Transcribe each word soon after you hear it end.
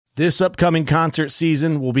This upcoming concert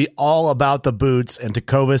season will be all about the boots, and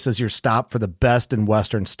Tecovas is your stop for the best in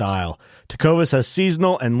Western style. Tecovas has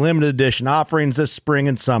seasonal and limited edition offerings this spring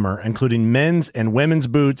and summer, including men's and women's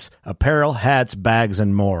boots, apparel, hats, bags,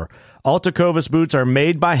 and more. All Tecovas boots are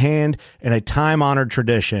made by hand in a time-honored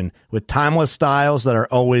tradition with timeless styles that are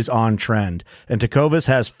always on trend. And Tecovas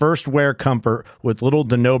has first wear comfort with little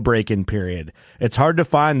to no break-in period. It's hard to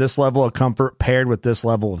find this level of comfort paired with this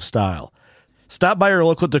level of style. Stop by your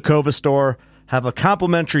local Tecovas store, have a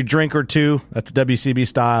complimentary drink or two, that's WCB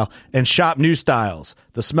style, and shop new styles.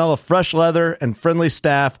 The smell of fresh leather and friendly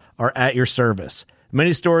staff are at your service.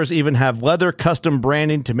 Many stores even have leather custom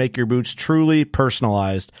branding to make your boots truly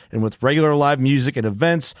personalized. And with regular live music and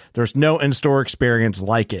events, there's no in-store experience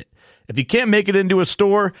like it. If you can't make it into a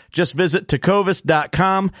store, just visit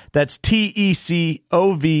tecovas.com. That's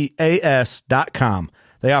TECOVAS.com.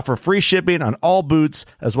 They offer free shipping on all boots,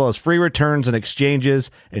 as well as free returns and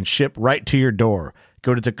exchanges, and ship right to your door.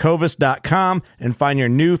 Go to tecovas.com and find your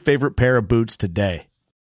new favorite pair of boots today.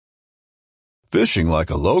 Fishing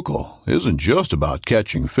like a local isn't just about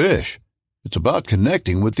catching fish. It's about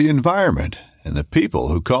connecting with the environment and the people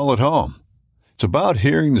who call it home. It's about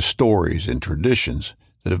hearing the stories and traditions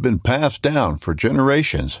that have been passed down for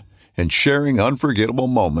generations and sharing unforgettable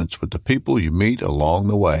moments with the people you meet along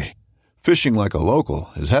the way. Fishing like a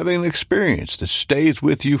local is having an experience that stays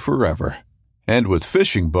with you forever. And with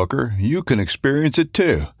Fishing Booker, you can experience it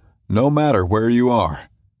too, no matter where you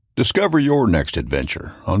are. Discover your next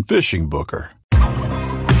adventure on Fishing Booker.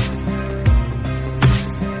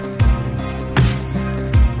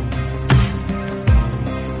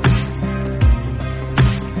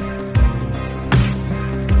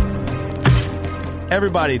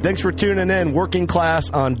 Everybody, thanks for tuning in. Working Class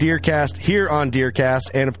on DeerCast, here on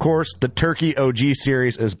DeerCast. And, of course, the Turkey OG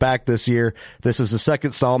series is back this year. This is the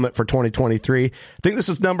second installment for 2023. I think this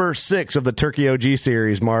is number 6 of the Turkey OG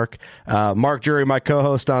series, Mark. Mark Jury, my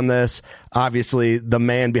co-host on this, obviously the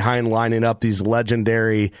man behind lining up these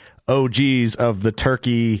legendary OGs of the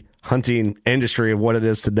turkey hunting industry of what it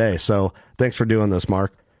is today. So thanks for doing this,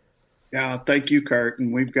 Mark. Yeah, thank you, Kurt.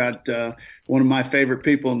 And we've got one of my favorite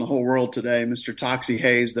people in the whole world today, Mr. Toxey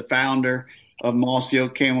Hayes, the founder of Mossy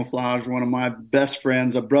Oak Camouflage, one of my best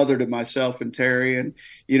friends, a brother to myself and Terry. And,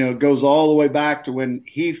 you know, it goes all the way back to when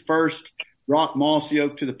he first brought Mossy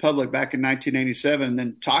Oak to the public back in 1987. And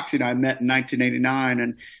then Toxey and I met in 1989,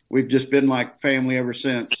 and we've just been like family ever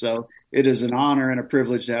since. So it is an honor and a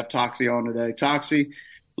privilege to have Toxey on today. Toxey,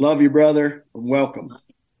 love you, brother, and welcome.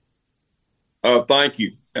 Thank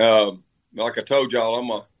you. Like I told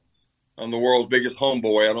y'all, I'm the world's biggest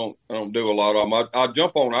homeboy. I don't do a lot of them. I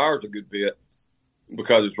jump on ours a good bit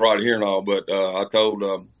because it's right here and all. But I told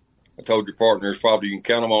your partners probably you can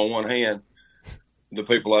count them on one hand. The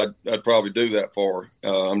people I'd probably do that for.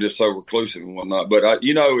 I'm just so reclusive and whatnot. But as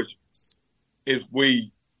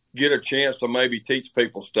we get a chance to maybe teach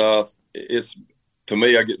people stuff, it's to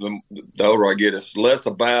me I get the older I get, it's less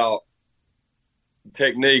about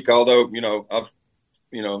technique. Although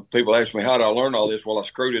people ask me, how did I learn all this? Well, I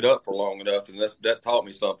screwed it up for long enough, and that taught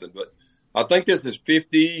me something. But I think this is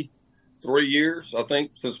 53 years, I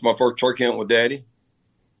think, since my first turkey hunt with Daddy.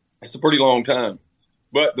 It's a pretty long time.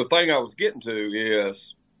 But the thing I was getting to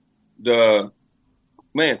is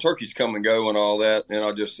turkeys come and go and all that,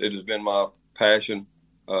 and it has been my passion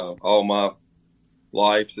all my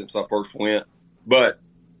life since I first went. But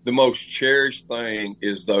the most cherished thing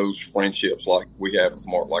is those friendships like we have with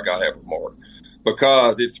Mark, like I have with Mark.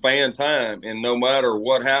 Because it's fan time, and no matter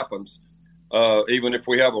what happens, even if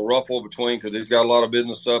we have a ruffle between, because he's got a lot of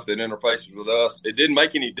business stuff that interfaces with us, it didn't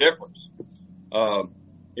make any difference.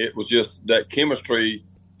 It was just that chemistry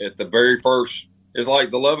at the very first. It's like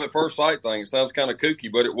the love at first sight thing. It sounds kind of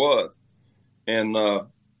kooky, but it was. And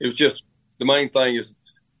it was just the main thing is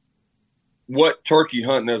what turkey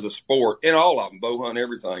hunting as a sport, and all of them, bow hunt,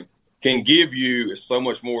 everything, can give you is so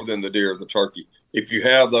much more than the deer or the turkey. If you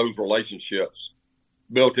have those relationships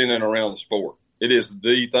built in and around the sport, it is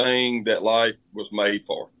the thing that life was made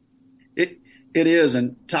for. It is,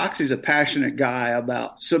 and Toxey's a passionate guy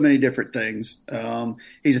about so many different things.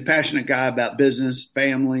 He's a passionate guy about business,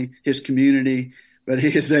 family, his community, but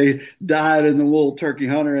he is a dyed-in-the-wool turkey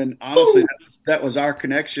hunter, and honestly, that was our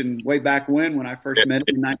connection way back when I first met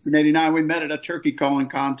him in 1989. We met at a turkey calling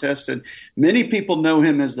contest, and many people know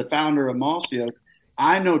him as the founder of Mossy Oak.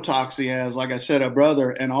 I know Toxey as, like I said, a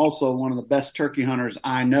brother and also one of the best turkey hunters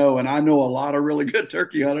I know. And I know a lot of really good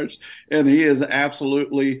turkey hunters, and he is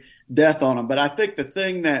absolutely death on them. But I think the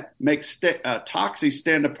thing that makes Toxey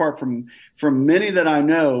stand apart from many that I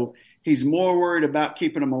know, he's more worried about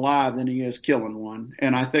keeping them alive than he is killing one.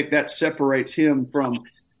 And I think that separates him from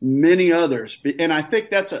many others. And I think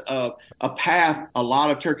that's a path a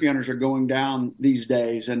lot of turkey hunters are going down these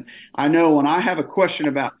days. And I know when I have a question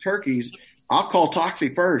about turkeys, I'll call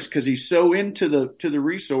Toxey first because he's so into the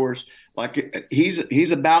resource. Like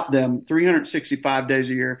he's about them 365 days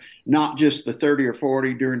a year, not just the 30 or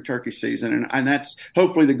 40 during turkey season. And that's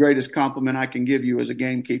hopefully the greatest compliment I can give you as a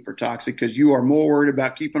gamekeeper, Toxey, because you are more worried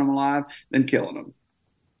about keeping them alive than killing them.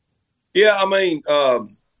 Yeah, I mean,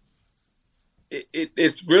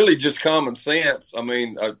 it's really just common sense. I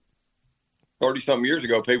mean, 30-something years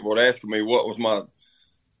ago, people would ask me what was my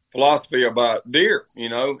philosophy about deer,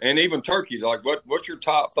 and even turkeys. Like, what's your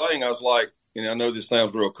top thing? I was like, I know this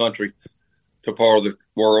sounds real country to part of the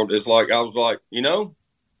world. It's like, I was like,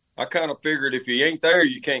 I kind of figured if you ain't there,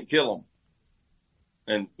 you can't kill them.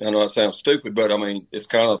 And I know it sounds stupid, but I mean, it's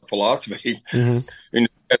kind of philosophy. Mm-hmm. And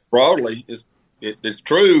broadly, it's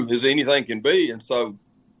true as anything can be. And so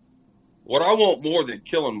what I want more than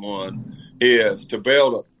killing one is to be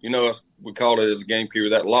able to, we call it as a gamekeeper,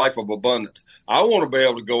 that life of abundance. I want to be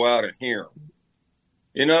able to go out and hear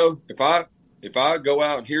them. If I go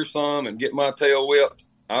out and hear some and get my tail whipped,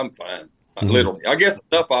 I'm fine. Mm-hmm. Literally. I guess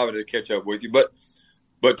enough of it to catch up with you.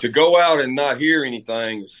 But to go out and not hear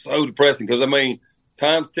anything is so depressing because, I mean,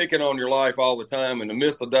 time's ticking on your life all the time, and to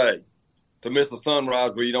miss the day, to miss the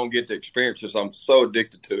sunrise where you don't get to experience this, I'm so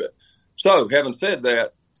addicted to it. So, having said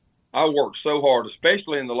that, I worked so hard,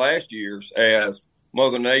 especially in the last years, as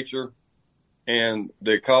Mother Nature and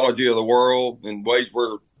the ecology of the world in ways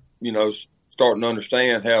we're, starting to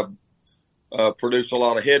understand have produced a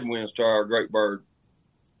lot of headwinds to our great bird.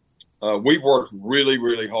 We worked really,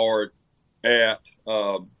 really hard at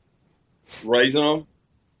raising them,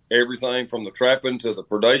 everything from the trapping to the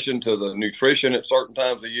predation to the nutrition at certain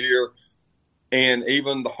times of year, and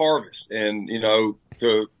even the harvest. And,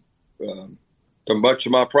 to much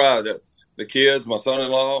of my pride, that the kids, my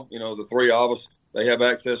son-in-law, the three of us, they have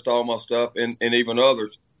access to all my stuff and even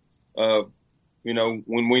others.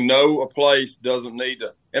 When we know a place doesn't need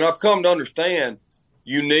to, and I've come to understand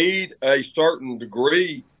you need a certain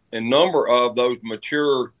degree and number of those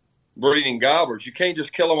mature breeding gobblers. You can't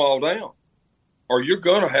just kill them all down or you're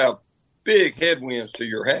going to have big headwinds to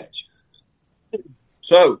your hatch.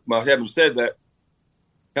 So, having said that,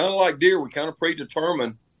 kind of like deer, we kind of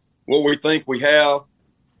predetermine what we think we have,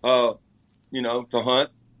 to hunt.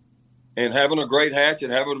 And having a great hatch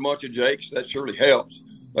and having a bunch of jakes, that surely helps.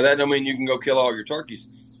 But that don't mean you can go kill all your turkeys.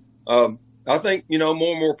 I think, more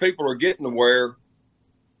and more people are getting to where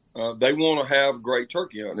they want to have great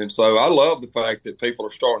turkey hunting. And so I love the fact that people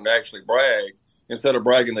are starting to actually brag. Instead of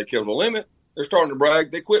bragging they killed a limit, they're starting to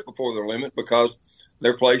brag they quit before their limit because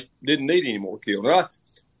their place didn't need any more kills.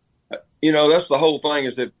 That's the whole thing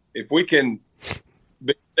is that if we can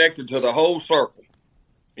be connected to the whole circle,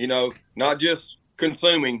 not just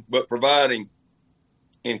consuming, but providing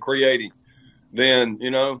and creating, then,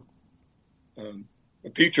 the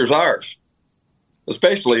future's ours,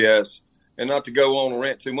 especially and not to go on and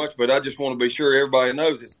rant too much, but I just want to be sure everybody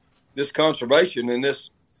knows this conservation and this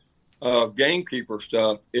gamekeeper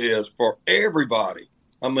stuff is for everybody.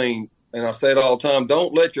 I mean, and I say it all the time,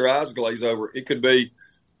 don't let your eyes glaze over. It could be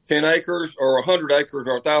 10 acres or 100 acres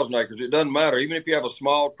or 1,000 acres. It doesn't matter. Even if you have a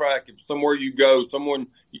small tract, if somewhere you go,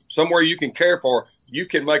 somewhere you can care for, you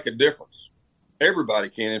can make a difference. Everybody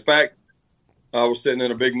can. In fact, I was sitting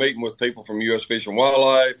in a big meeting with people from U.S. Fish and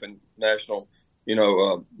Wildlife and National,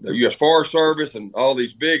 the U.S. Forest Service and all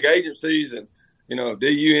these big agencies and, DU,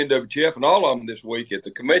 NWTF and all of them this week at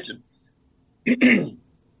the convention.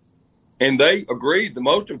 And they agreed the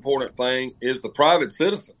most important thing is the private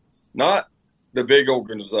citizen, not the big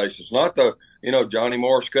organizations, not the, Johnny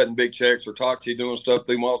Morris cutting big checks or Toxey doing stuff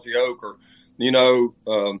through Mossy Oak or,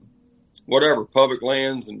 whatever, public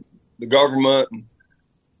lands and the government. And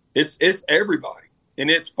it's everybody and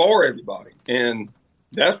it's for everybody. And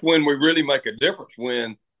that's when we really make a difference,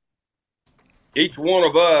 when each one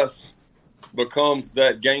of us becomes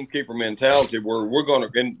that gamekeeper mentality where we're going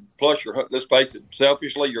to, and plus let's face it,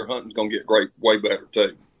 selfishly, your hunting's going to get way better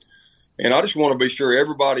too. And I just want to be sure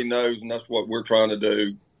everybody knows, and that's what we're trying to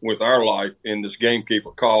do with our life in this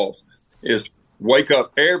gamekeeper cause, is wake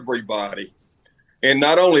up everybody. And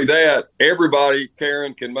not only that, everybody,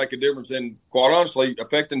 Karen, can make a difference in, quite honestly,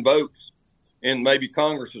 affecting votes in maybe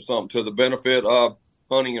Congress or something to the benefit of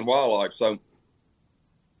hunting and wildlife. So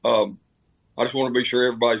I just want to be sure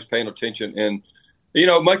everybody's paying attention and,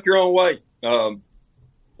 make your own way. I'm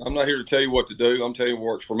not here to tell you what to do. I'm telling you what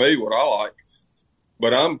works for me, what I like.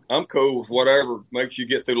 But I'm cool with whatever makes you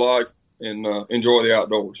get through life and enjoy the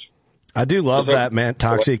outdoors. I do love that, man,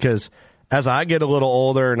 Toxey, because as I get a little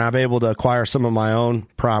older and I'm able to acquire some of my own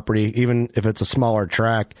property, even if it's a smaller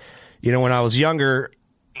track, when I was younger,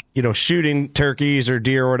 shooting turkeys or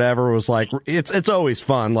deer or whatever was like, it's always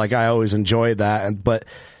fun. Like I always enjoyed that. But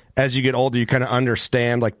as you get older, you kind of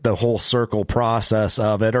understand like the whole circle process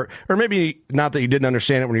of it, or maybe not that you didn't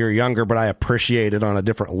understand it when you were younger, but I appreciate it on a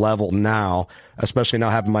different level now, especially now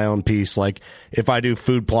having my own piece. Like if I do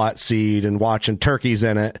food plot seed and watching turkeys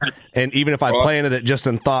in it, and even if I planted it just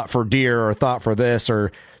in thought for deer or thought for this,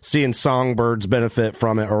 or seeing songbirds benefit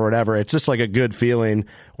from it or whatever, it's just like a good feeling,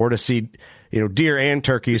 or to see deer and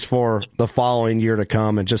turkeys for the following year to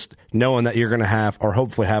come, and just knowing that you're going to have, or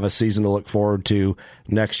hopefully have, a season to look forward to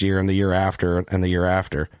next year and the year after and the year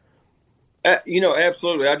after.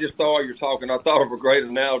 Absolutely. I just thought while you're talking, I thought of a great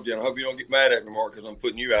analogy, and I hope you don't get mad at me, Mark, because I'm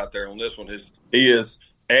putting you out there on this one. He is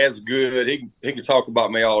as good. He can talk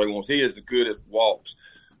about me all he wants. He is as good as walks.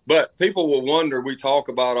 But people will wonder, we talk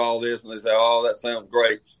about all this, and they say, oh, that sounds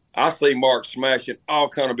great. I see Mark smashing all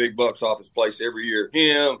kind of big bucks off his place every year.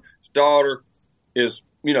 Him, daughter, his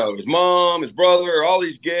mom, his brother, all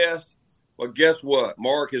these guests. Well, guess what?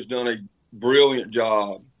 Mark has done a brilliant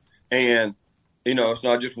job. And, it's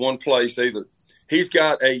not just one place either. He's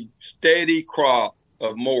got a steady crop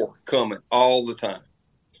of more coming all the time.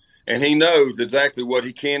 And he knows exactly what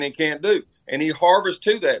he can and can't do. And he harvests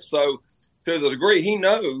to that. So to the degree he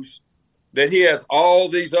knows that he has all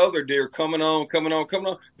these other deer coming on,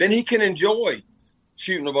 then he can enjoy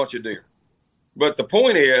shooting a bunch of deer. But the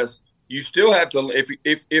point is, you still have to,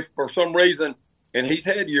 if for some reason, and he's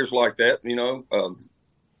had years like that,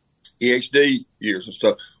 EHD years and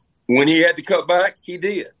stuff, when he had to cut back, he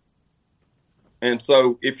did. And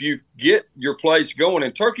so if you get your place going,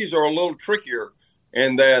 and turkeys are a little trickier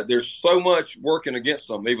in that there's so much working against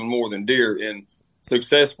them, even more than deer, in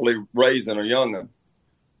successfully raising a young'un.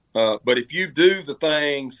 But if you do the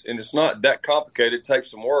things, and it's not that complicated, it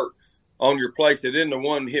takes some work on your place, it isn't a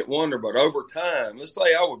one-hit wonder, but over time, let's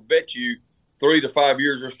say I would bet you 3 to 5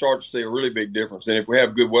 years, you'll start to see a really big difference. And if we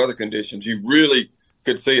have good weather conditions, you really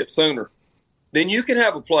could see it sooner. Then you can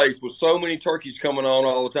have a place with so many turkeys coming on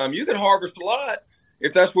all the time. You can harvest a lot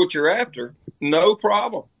if that's what you're after. No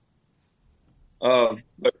problem.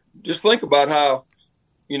 But just think about how,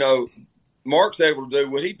 Mark's able to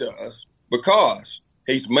do what he does because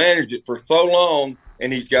he's managed it for so long,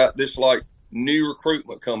 and he's got this new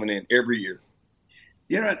recruitment coming in every year.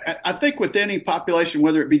 I think with any population,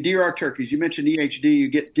 whether it be deer or turkeys, you mentioned EHD, you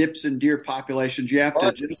get dips in deer populations. You have to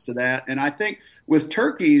adjust to that. And I think with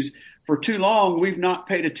turkeys, for too long, we've not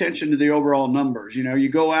paid attention to the overall numbers. You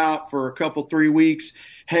go out for a couple, 3 weeks.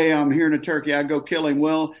 Hey, I'm hearing a turkey. I go kill him.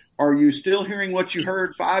 Well, are you still hearing what you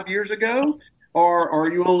heard 5 years ago? Or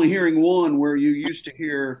are you only hearing one where you used to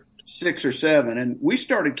hear 6 or 7? And we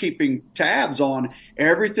started keeping tabs on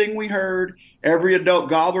everything we heard, every adult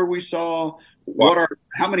gobbler we saw,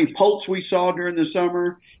 how many poults we saw during the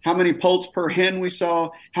summer, how many poults per hen we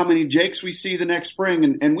saw, how many jakes we see the next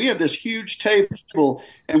spring. And we have this huge table,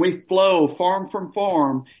 and we flow farm from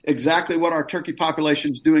farm exactly what our turkey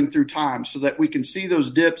population is doing through time, so that we can see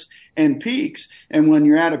those dips and peaks. And when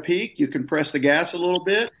you're at a peak, you can press the gas a little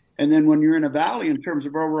bit. And then when you're in a valley, in terms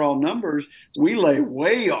of overall numbers, we lay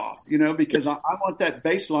way off, because I want that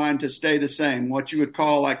baseline to stay the same, what you would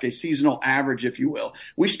call like a seasonal average, if you will.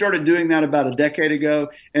 We started doing that about a decade ago,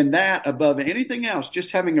 and that, above anything else,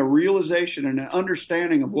 just having a realization and an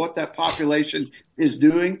understanding of what that population is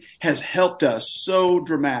doing has helped us so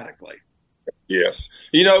dramatically. Yes.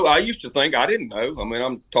 I used to think, I didn't know. I mean,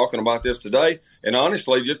 I'm talking about this today, and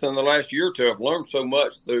honestly, just in the last year or two, I've learned so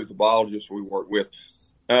much through the biologists we work with.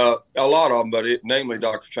 A lot of them, but namely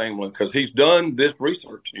Dr. Chamberlain, because he's done this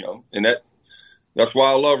research, and that's why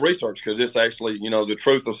I love research, because it's actually, the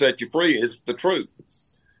truth will set you free. It's the truth.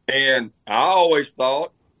 And I always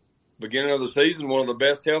thought, beginning of the season, one of the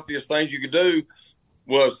best, healthiest things you could do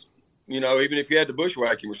was, even if you had to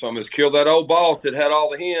bushwhack him or something, is kill that old boss that had all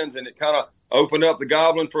the hens, and it kind of opened up the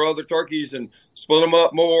gobbling for other turkeys and split them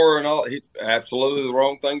up more and all. It's absolutely the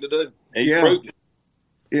wrong thing to do. He's proved it.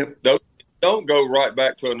 Yep. Those don't go right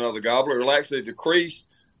back to another gobbler. It'll actually decrease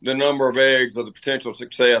the number of eggs or the potential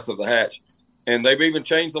success of the hatch. And they've even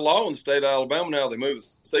changed the law in the state of Alabama now. They moved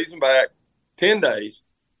the season back 10 days,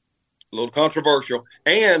 a little controversial.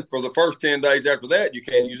 And for the first 10 days after that, you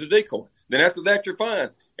can't use a decoy. Then after that, you're fine.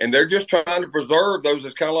 And they're just trying to preserve those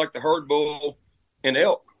as kind of like the herd bull and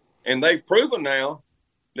elk. And they've proven now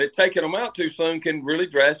that taking them out too soon can really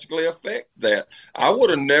drastically affect that. I would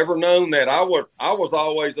have never known that. I was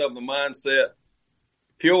always of the mindset,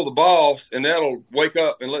 kill the boss, and that'll wake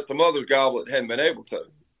up and let some others gobble that hadn't been able to.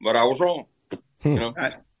 But I was wrong.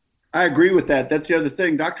 I agree with that. That's the other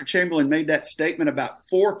thing. Dr. Chamberlain made that statement about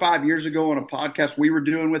 4 or 5 years ago on a podcast we were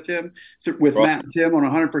doing with him, with Right. Matt and Tim on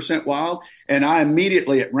 100% Wild. And I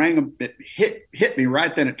immediately, it hit me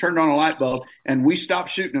right then. It turned on a light bulb, and we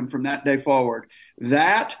stopped shooting them from that day forward.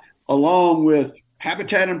 That, along with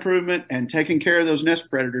habitat improvement and taking care of those nest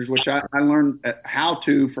predators, which I learned how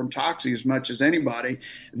to from Toxey as much as anybody,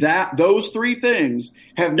 that those three things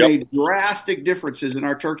have made drastic differences in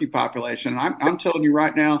our turkey population. I'm telling you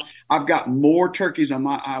right now, I've got more turkeys on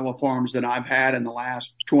my Iowa farms than I've had in the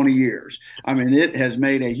last 20 years. I mean, it has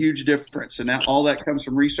made a huge difference. And all that comes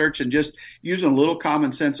from research and just using a little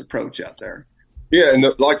common sense approach out there. Yeah, and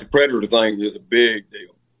the predator thing is a big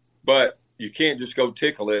deal. But you can't just go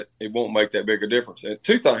tickle it. It won't make that big a difference. And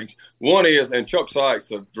two things. One is, and Chuck Sykes,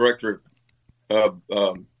 the director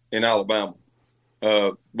in Alabama,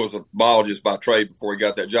 was a biologist by trade before he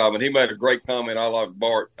got that job. And he made a great comment. I like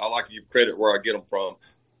Bart. I like to give credit where I get them from.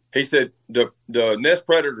 He said the nest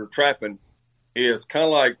predator trapping is kind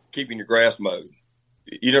of like keeping your grass mowed.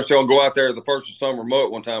 You just don't go out there the first of summer, mow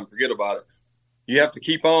it one time, forget about it. You have to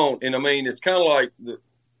keep on. And, I mean, it's kind of like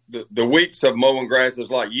the weeks of mowing grass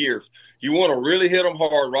is like years. You want to really hit them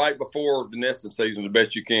hard right before the nesting season the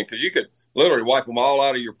best you can, because you could literally wipe them all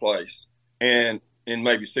out of your place. And in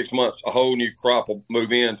maybe 6 months, a whole new crop will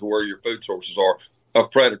move in to where your food sources are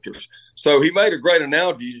of predators. So he made a great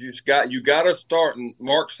analogy. You got to start, and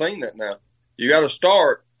Mark's saying that now. You got to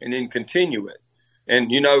start and then continue it.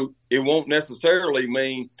 And, it won't necessarily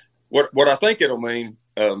mean what I think it'll mean,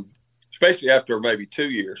 especially after maybe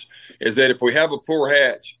 2 years, is that if we have a poor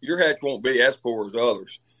hatch, your hatch won't be as poor as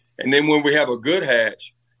others. And then when we have a good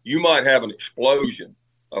hatch, you might have an explosion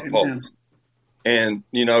of poults. And,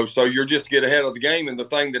 so you're just get ahead of the game. And the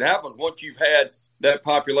thing that happens once you've had that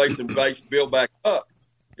population base build back up,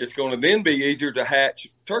 it's going to then be easier to hatch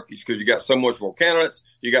turkeys because you got so much more candidates,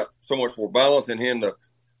 you got so much more balance in the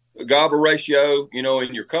gobble ratio,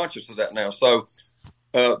 and you're conscious of that now. So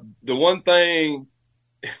the one thing,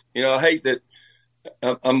 I hate that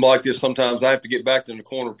I'm like this sometimes. I have to get back to the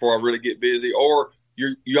corner before I really get busy, or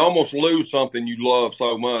you almost lose something you love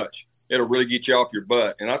so much. It'll really get you off your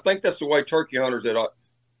butt. And I think that's the way turkey hunters that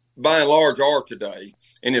by and large are today.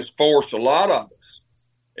 And it's forced a lot of us,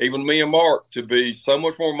 even me and Mark, to be so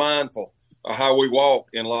much more mindful of how we walk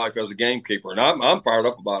in life as a gamekeeper. And I'm fired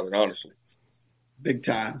up about it, honestly. Big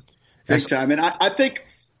time. And I think,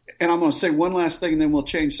 and I'm going to say one last thing and then we'll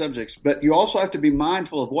change subjects, but you also have to be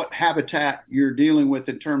mindful of what habitat you're dealing with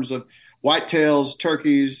in terms of whitetails,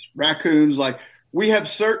 turkeys, raccoons. Like, we have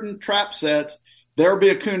certain trap sets. There'll be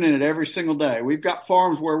a coon in it every single day. We've got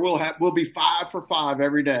farms where we'll be 5 for 5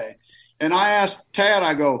 every day. And I asked Tad,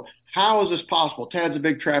 I go, how is this possible? Tad's a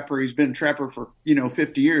big trapper. He's been a trapper for,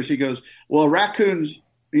 50 years. He goes, well, raccoons,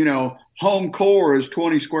 home core is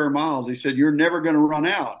 20 square miles. He said, you're never going to run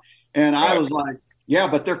out. And I was like,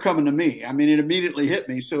 yeah, but they're coming to me. I mean, it immediately hit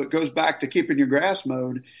me. So it goes back to keeping your grass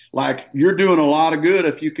mowed. Like, you're doing a lot of good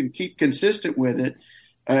if you can keep consistent with it.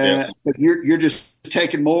 Yes. But you're just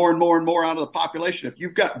taking more and more and more out of the population. If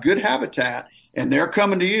you've got good habitat and they're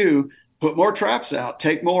coming to you, put more traps out,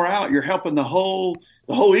 take more out. You're helping the whole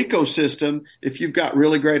ecosystem if you've got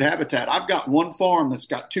really great habitat. I've got one farm that's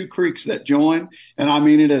got 2 creeks that join, and I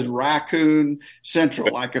mean it as raccoon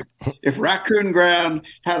central. Like, if raccoon ground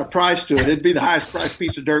had a price to it, it'd be the highest priced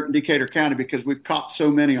piece of dirt in Decatur County, because we've caught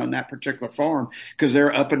so many on that particular farm because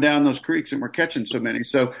they're up and down those creeks and we're catching so many.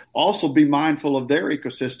 So also be mindful of their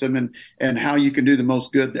ecosystem and how you can do the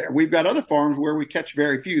most good there. We've got other farms where we catch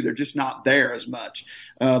very few. They're just not there as much.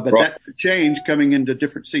 But that could change coming into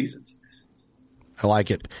different seasons. I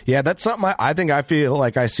like it. Yeah, that's something I feel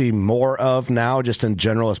like I see more of now, just in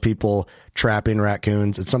general, as people trapping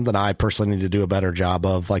raccoons. It's something I personally need to do a better job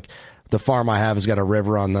of. Like, the farm I have has got a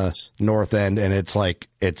river on the north end, and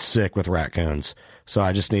it's sick with raccoons. So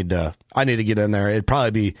I just need to get in there. It'd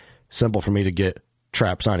probably be simple for me to get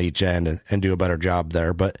traps on each end and do a better job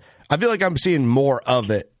there. But I feel like I'm seeing more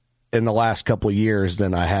of it in the last couple of years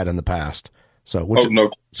than I had in the past. So,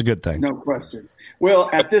 it's a good thing. No question.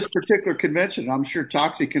 Well, at this particular convention, I'm sure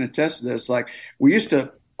Toxey can attest to this. Like, we used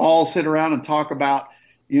to all sit around and talk about,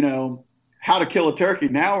 how to kill a turkey.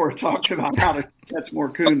 Now we're talking about how to catch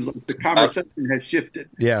more coons. Like, the conversation has shifted.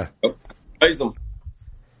 Yeah. Raise them.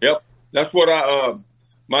 Yep. That's what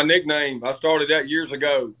my nickname, I started that years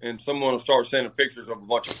ago, and someone will start sending pictures of a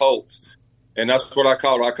bunch of poults. And that's what I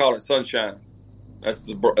call it. I call it sunshine. That's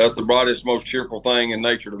the brightest, most cheerful thing in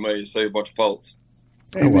nature to me, is see a bunch of poults.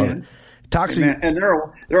 Amen. Toxey. And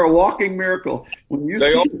they're a walking miracle. When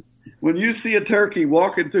you see a turkey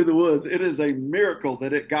walking through the woods, it is a miracle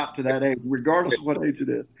that it got to that age, regardless of what age it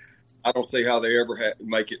is. I don't see how they ever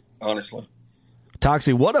make it, honestly.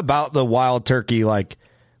 Toxey, what about the wild turkey? Like,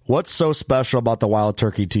 what's so special about the wild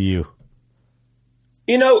turkey to you?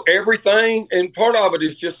 Everything, and part of it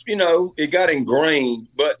is just, it got ingrained.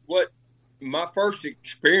 But what my first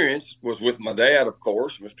experience was with my dad, of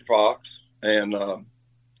course, Mr. Fox. And,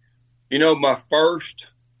 my first,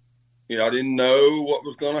 I didn't know what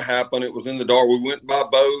was going to happen. It was in the dark. We went by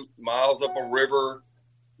boat, miles up a river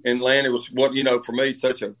inland. It was for me,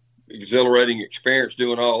 such a exhilarating experience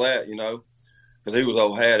doing all that, because he was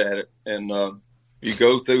old hat at it. And you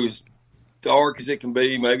go through as dark as it can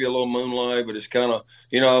be, maybe a little moonlight, but it's kind of,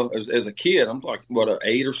 as a kid, I'm like,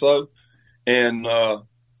 8 or so. And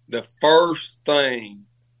the first thing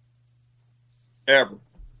ever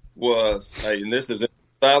was, and this is in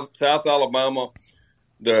South Alabama,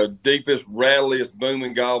 the deepest, rattliest,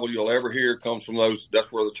 booming gobble you'll ever hear comes from those.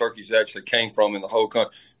 That's where the turkeys actually came from in the whole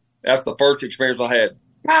country. That's the first experience I had.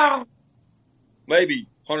 Maybe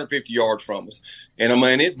 150 yards from us. And,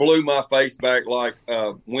 it blew my face back like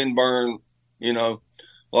a windburn,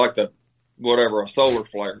 like a solar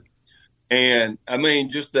flare. And,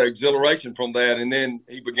 just the exhilaration from that. And then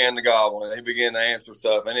he began to gobble, and he began to answer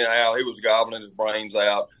stuff. And anyhow, he was gobbling his brains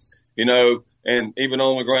out, and even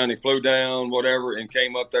on the ground, he flew down, whatever, and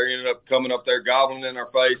came up there, ended up coming up there, gobbling in our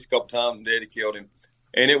face a couple times, and Daddy killed him.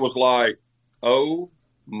 And it was like, oh,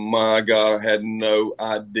 my God, I had no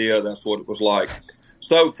idea that's what it was like.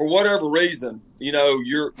 So for whatever reason,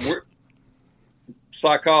 we're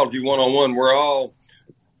psychology 101. We're all,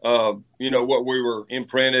 what we were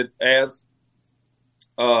imprinted as,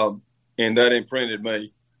 and that imprinted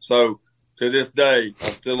me. So to this day,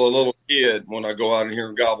 I'm still a little kid when I go out and hear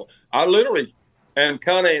them gobble. I literally am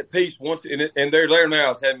kind of at peace once, and they're there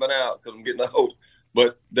now. I haven't been out because I'm getting old,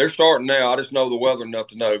 but they're starting now. I just know the weather enough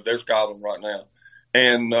to know there's gobbling right now.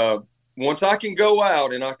 And once I can go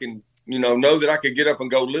out and I can, know that I could get up and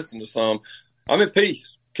go listen to some, I'm at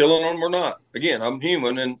peace, killing them or not. Again, I'm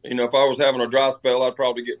human, and, if I was having a dry spell, I'd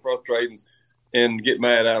probably get frustrated and get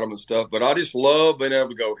mad at them and stuff. But I just love being able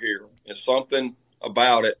to go hear them. It's something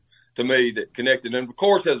about it to me that connected. And, of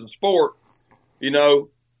course, as a sport, there's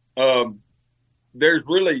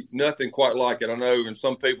really nothing quite like it. I know, and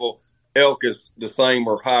some people, elk is the same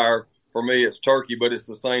or higher. For me, it's turkey, but it's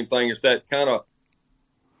the same thing. It's that kind of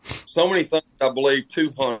so many things, I believe,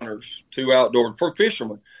 to hunters, to outdoors, for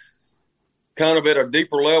fishermen, kind of at a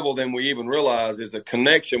deeper level than we even realize, is a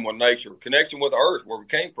connection with nature, connection with Earth, where we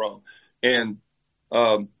came from. And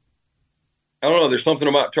I don't know, there's something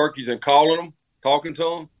about turkeys and calling them, talking to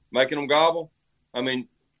them, making them gobble.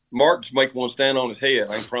 Mark's making one stand on his head,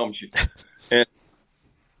 I can promise you. And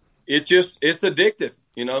it's addictive,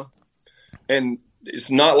 and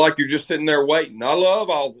it's not like you're just sitting there waiting. I love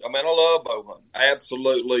bow hunting.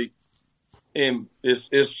 Absolutely. And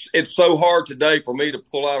it's so hard today for me to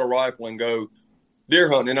pull out a rifle and go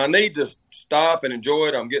deer hunting. And I need to stop and enjoy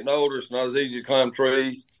it. I'm getting older. It's not as easy to climb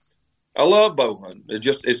trees. I love bow hunting.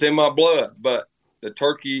 It's in my blood. But the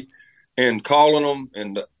turkey and calling them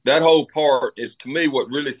and that whole part is, to me, what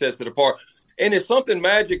really sets it apart. And it's something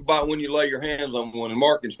magic about when you lay your hands on one. And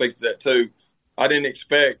Mark can speak to that too. I didn't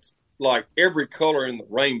expect like every color in the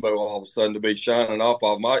rainbow all of a sudden to be shining off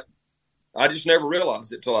of them. I just never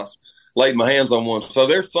realized it till I laid my hands on one. So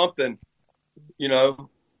there's something,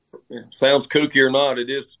 sounds kooky or not, it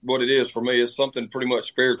is what it is for me. It's something pretty much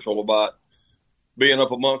spiritual about being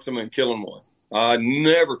up amongst them and killing one. I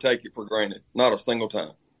never take it for granted, not a single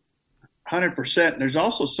time. 100%. There's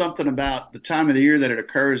also something about the time of the year that it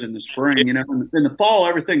occurs in the spring. In the fall,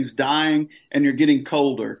 everything's dying and you're getting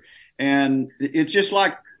colder. And it's just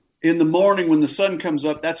like in the morning when the sun comes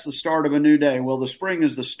up, that's the start of a new day. Well, the spring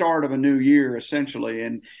is the start of a new year, essentially.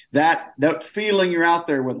 And that feeling you're out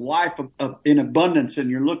there with life in abundance, and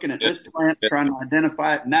you're looking at this plant, trying to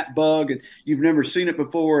identify it, and that bug, and you've never seen it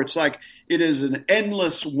before. It's like it is an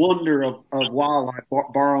endless wonder of wildlife,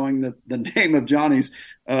 borrowing the name of Johnny's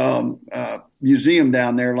museum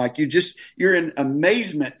down there. Like you're in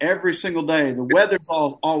amazement every single day. The weather's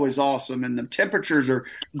always awesome, and the temperatures are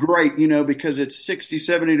great, because it's 60,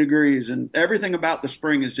 70 degrees, and everything about the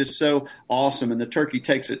spring is just so awesome. And the turkey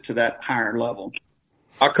takes it to that higher level.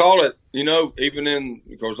 I call it, even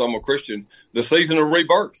because I'm a Christian, the season of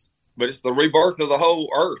rebirth, but it's the rebirth of the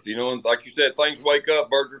whole earth, and like you said, things wake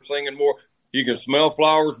up, birds are singing more. You can smell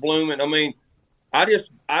flowers blooming. I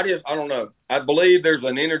don't know. I believe there's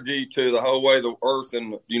an energy to the whole way the earth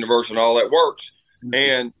and the universe and all that works. Mm-hmm.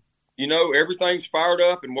 And, everything's fired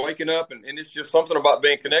up and waking up, and it's just something about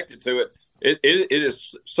being connected to it. It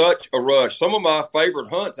is such a rush. Some of my favorite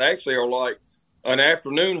hunts actually are like an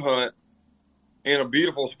afternoon hunt in a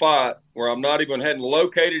beautiful spot where I'm not even hadn't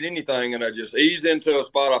located anything, and I just eased into a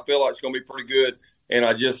spot I feel like it's going to be pretty good, and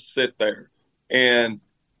I just sit there. And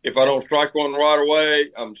if I don't strike one right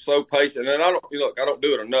away, I'm so patient. And I don't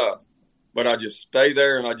do it enough, but I just stay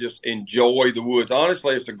there and I just enjoy the woods.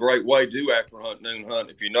 Honestly, it's a great way to do after hunt, noon hunt,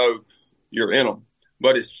 if you know you're in them.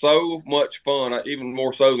 But it's so much fun, even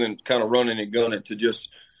more so than kind of running and gunning, to just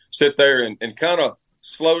sit there and kind of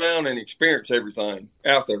slow down and experience everything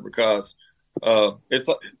out there, because it's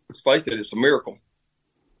like, let's face it, it's a miracle.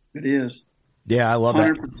 It is. Yeah, I love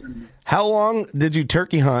 100%. That. How long did you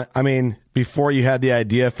turkey hunt? I mean, before you had the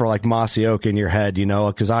idea for like Mossy Oak in your head, you know,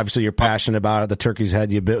 because obviously you're passionate about it. The turkey's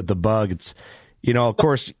had you bit with the bug. It's, you know, of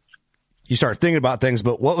course you start thinking about things,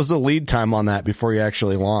 but what was the lead time on that before you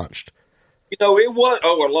actually launched? You know, it was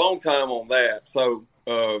a long time on that. So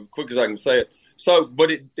quick as I can say it. So,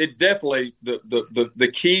 but it definitely,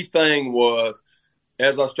 the key thing was,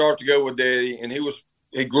 as I started to go with Daddy, and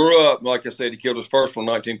he grew up, like I said, he killed his first one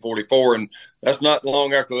in 1944, and that's not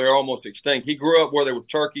long after they're almost extinct. He grew up where there were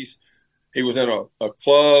turkeys. He was in a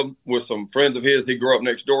club with some friends of his he grew up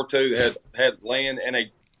next door to that had land, and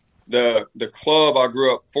the club I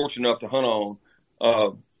grew up fortunate enough to hunt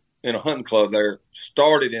on in a hunting club there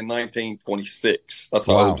started in 1926. That's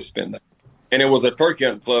how old it's been there. And it was a turkey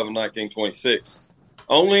hunting club in 1926.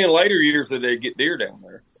 Only in later years did they get deer down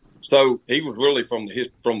there. So he was really from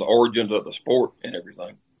the origins of the sport and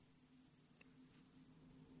everything.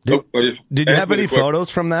 Did you have any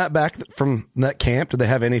photos from that camp? Did they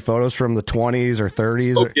have any photos from the 20s or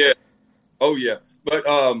 30s? Oh yeah. But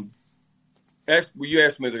you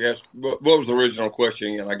asked me what was the original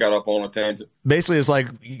question, and I got up on a tangent. Basically, it's like,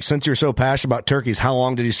 since you're so passionate about turkeys, how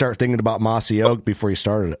long did you start thinking about Mossy Oak before you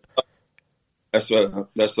started it?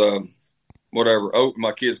 That's whatever. Oh,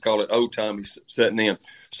 my kids call it old timey setting in.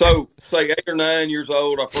 So, say 8 or 9 years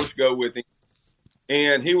old, I first go with him,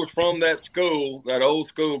 and he was from that school, that old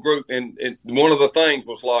school group. And one of the things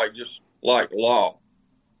was just like law,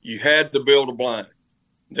 you had to build a blind.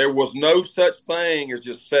 There was no such thing as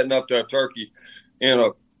just setting up to a turkey in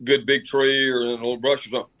a good big tree or in a little brush or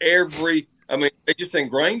something. They just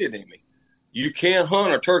ingrained it in me. You can't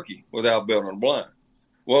hunt a turkey without building a blind.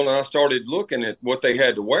 Well, then I started looking at what they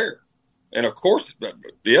had to wear. And of course,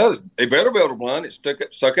 they better build a blind.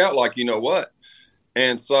 It stuck out like you know what.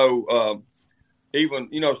 And so even,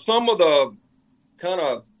 some of the kind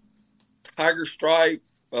of tiger stripe,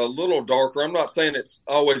 a little darker. I'm not saying it's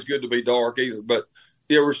always good to be dark either, but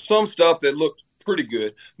there was some stuff that looked pretty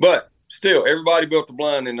good. But still, everybody built the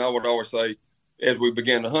blind. And I would always say, as we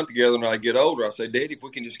began to hunt together and I get older, I say, Daddy, if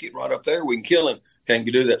we can just get right up there, we can kill him. Can't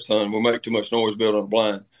do that, son. We'll make too much noise building a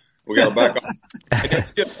blind. We got to back off. And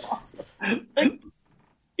that's just awesome.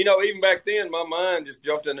 Even back then, my mind just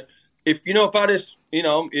jumped in. If I just,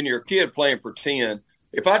 and you're a kid playing pretend,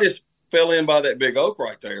 if I just fell in by that big oak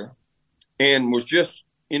right there and was just,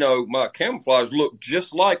 my camouflage looked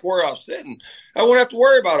just like where I was sitting, I wouldn't have to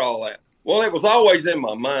worry about all that. Well, it was always in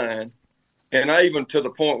my mind. And I even to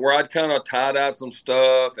the point where I'd kind of tie-dyed some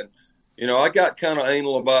stuff. And, I got kind of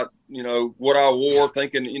anal about, what I wore,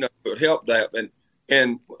 thinking, it would help that.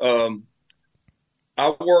 And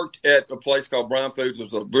I worked at a place called Brown Foods. It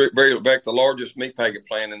was the largest meat packet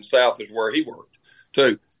plant in the South is where he worked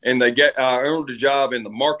too. And I earned a job in the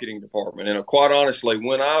marketing department. And quite honestly,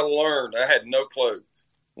 when I learned, I had no clue.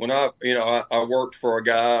 When I worked for a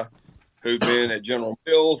guy who'd been at General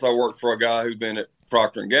Mills. I worked for a guy who'd been at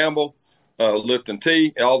Procter & Gamble, Lipton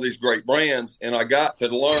Tea, all these great brands. And I got to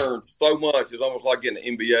learn so much. It's almost like getting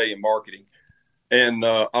an MBA in marketing. And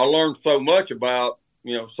I learned so much about,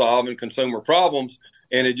 solving consumer problems.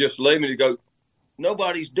 And it just led me to go,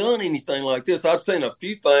 nobody's done anything like this. I've seen a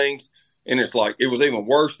few things, and it's like it was even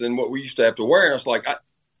worse than what we used to have to wear. And it's like,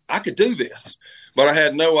 I could do this. But I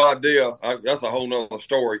had no idea. That's a whole nother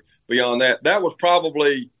story beyond that. That was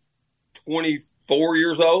probably 24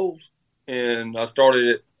 years old, and I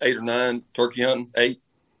started at 8 or 9 turkey hunting, 8.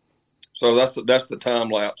 So that's the time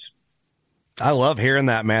lapse. I love hearing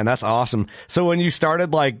that, man. That's awesome. So when you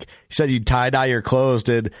started, like you said, you tie-dye your clothes,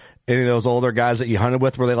 did any of those older guys that you hunted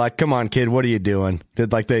with, were they like, come on, kid, what are you doing?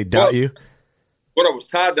 Did they doubt you? When I was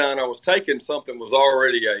tie-dyeing, I was taking something was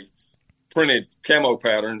already a printed camo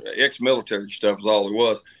pattern, ex-military stuff is all it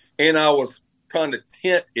was. And I was trying to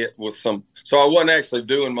tint it with some, so I wasn't actually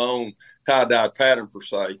doing my own tie-dye pattern per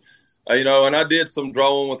se. And I did some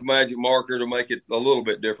drawing with a magic marker to make it a little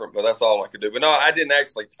bit different, but that's all I could do. But no, I didn't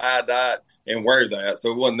actually tie-dye it and wear that,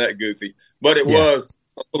 so it wasn't that goofy. But it was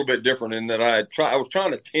a little bit different in that I was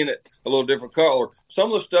trying to tint it a little different color.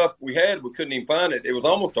 Some of the stuff we couldn't even find it. It was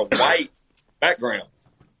almost a white background.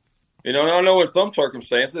 And I know in some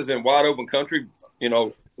circumstances in wide open country,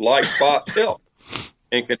 light spots help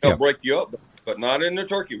and can help break you up, but not in the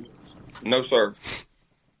turkey woods. No, sir.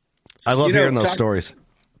 I love hearing those stories.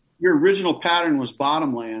 Your original pattern was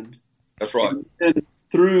bottomland. That's right. And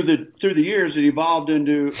through the years, it evolved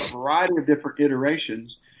into a variety of different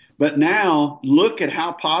iterations. But now look at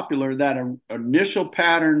how popular that initial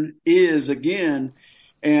pattern is again.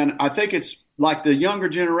 And I think it's like the younger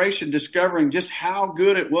generation discovering just how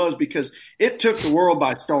good it was, because it took the world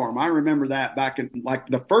by storm. I remember that back in like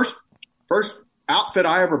the first outfit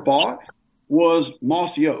I ever bought was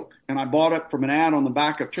mossy oak, and I bought it from an ad on the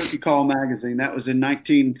back of Turkey Call magazine. That was in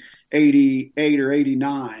 1988 or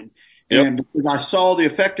 89. Yep. And because I saw the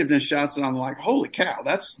effectiveness shots, and I'm like, holy cow,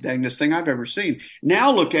 that's the dangest thing I've ever seen.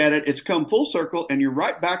 Now look at it. It's come full circle, and you're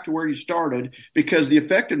right back to where you started, because the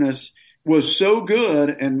effectiveness was so good.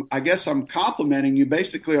 And I guess I'm complimenting you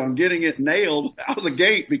basically on getting it nailed out of the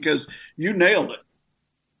gate, because you nailed it.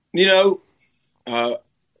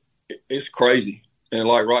 It's crazy. And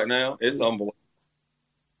like right now, it's unbelievable.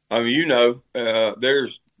 I mean,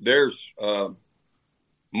 there's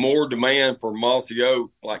more demand for mossy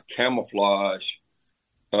oak, like camouflage,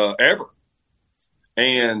 ever.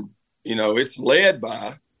 And, it's led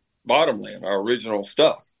by bottomland, our original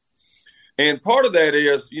stuff. And part of that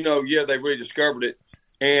is, they rediscovered it.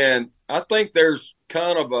 And I think there's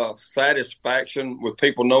kind of a satisfaction with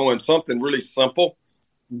people knowing something really simple.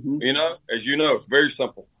 Mm-hmm. As it's very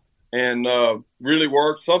simple and really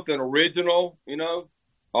works. Something original,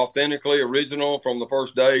 authentically original from the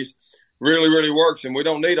first days really, really works. And we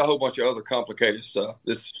don't need a whole bunch of other complicated stuff.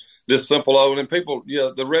 This simple old, and people,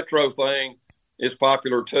 the retro thing is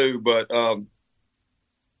popular too. But,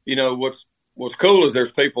 what's cool is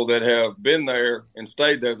there's people that have been there and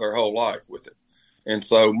stayed there their whole life with it. And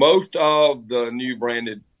so most of the new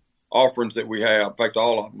branded offerings that we have, in fact,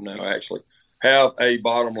 all of them now actually, have a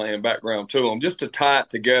bottomland background to them, just to tie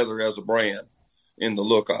it together as a brand in the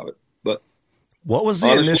look of it. But what was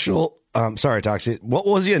the initial? Sorry, Toxey. What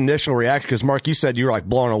was the initial reaction? Because Mark, you said you were like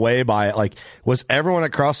blown away by it. Like, was everyone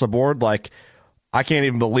across the board like, I can't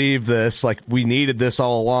even believe this? Like, we needed this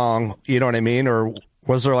all along. You know what I mean? Or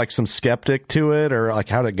was there like some skeptic to it, or like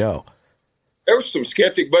how'd it go? There was some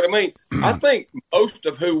skeptic, but I mean, I think most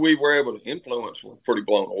of who we were able to influence were pretty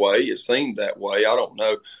blown away. It seemed that way. I don't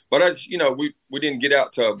know, but we didn't get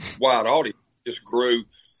out to a wide audience. It just grew.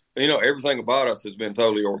 Everything about us has been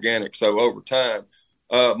totally organic. So over time,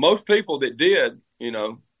 most people that did,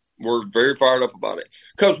 were very fired up about it,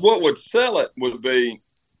 because what would sell it would be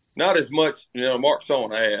not as much. Mark saw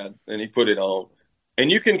an ad and he put it on,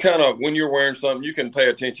 and you can kind of, when you're wearing something, you can pay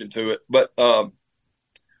attention to it, but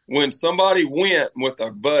when somebody went with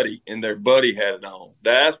a buddy and their buddy had it on,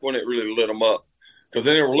 that's when it really lit them up, because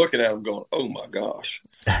then they were looking at them going, oh my gosh,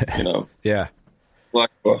 yeah, like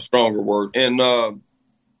a stronger word. And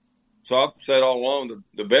so I've said all along,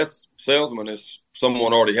 the best salesman is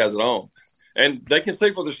someone already has it on, and they can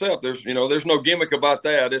see for themselves. There's no gimmick about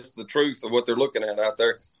that. It's the truth of what they're looking at out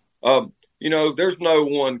there. There's no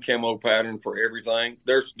one camo pattern for everything.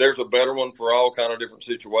 There's a better one for all kind of different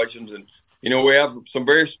situations. And, we have some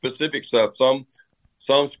very specific stuff. Some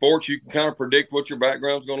sports you can kind of predict what your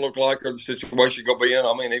background's going to look like or the situation you're going to be in.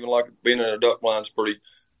 I mean, even like being in a duck blind is pretty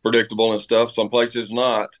predictable and stuff. Some places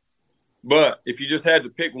not. But if you just had to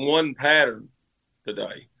pick one pattern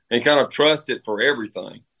today and kind of trust it for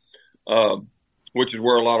everything, which is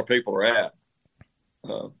where a lot of people are at,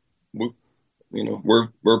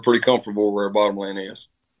 we're pretty comfortable where our bottomland is.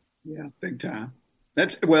 Yeah, big time.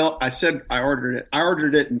 I said I ordered it. I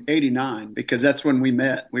ordered it in '89 because that's when we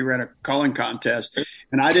met. We were at a calling contest,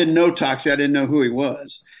 and I didn't know Toxey. I didn't know who he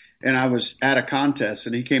was. And I was at a contest,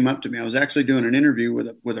 and he came up to me. I was actually doing an interview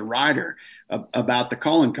with a rider about the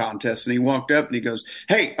calling contest, and he walked up and he goes,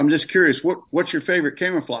 "Hey, I'm just curious, what's your favorite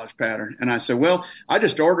camouflage pattern?" And I said, "Well, I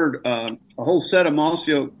just ordered a whole set of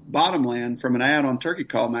mossy oak bottomland from an ad on Turkey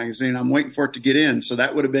Call magazine. I'm waiting for it to get in." So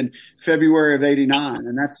that would have been February of '89,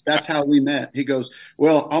 and that's how we met. He goes,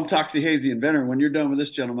 "Well, I'm Toxey Hayes, the inventor. When you're done with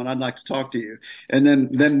this gentleman, I'd like to talk to you." And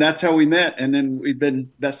then that's how we met, and then we've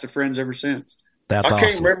been best of friends ever since. That's I awesome.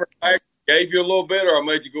 can't remember if I gave you a little bit or I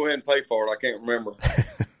made you go ahead and pay for it. I can't remember.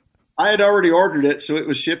 I had already ordered it, so it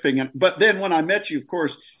was shipping. But then when I met you, of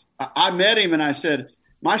course, I met him and I said,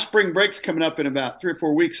 my spring break's coming up in about 3 or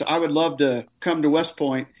 4 weeks. I would love to come to West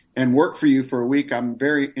Point and work for you for a week. I'm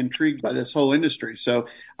very intrigued by this whole industry. So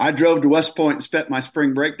I drove to West Point and spent my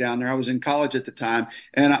spring break down there. I was in college at the time.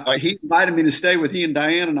 And he invited me to stay with he and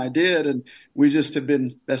Diane, and I did. And we just have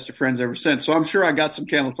been best of friends ever since. So I'm sure I got some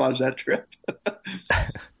camouflage that trip.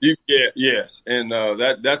 Yes. And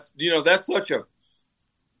that's such a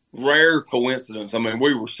rare coincidence. I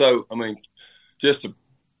mean, just to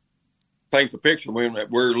paint the picture,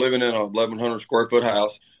 we're living in a 1,100 square foot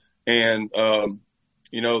house, and the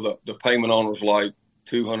payment on it was like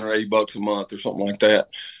 $280 a month or something like that.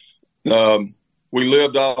 We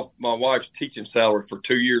lived off my wife's teaching salary for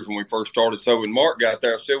 2 years when we first started. So when Mark got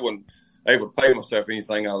there, I still wasn't able to pay myself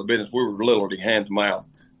anything out of the business. We were literally hand to mouth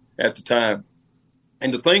at the time.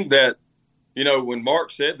 And to think that, when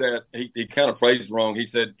Mark said that, he kind of phrased it wrong. He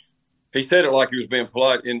said it like he was being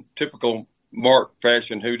polite in typical Mark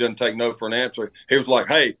fashion, who doesn't take no for an answer. He was like,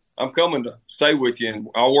 "Hey, I'm coming to stay with you and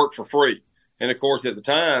I'll work for free." And of course, at the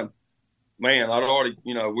time, man,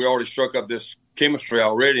 we already struck up this chemistry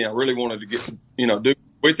already. And I really wanted to get, do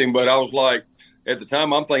with him. But I was like, at the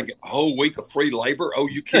time, I'm thinking, a whole week of free labor? Oh,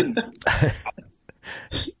 you kidding me?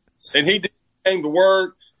 And he came to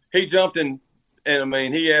work. He jumped in, and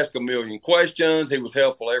he asked a million questions. He was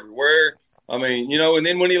helpful everywhere. And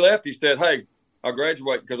then when he left, he said, "Hey, I'll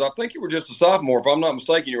graduate," because I think you were just a sophomore. If I'm not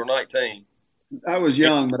mistaken, you were 19. I was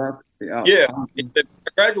young, but he said,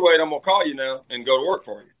 "I graduate, I'm going to call you now and go to work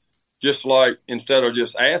for you." Just like, instead of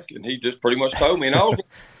just asking, he just pretty much told me. And I was like,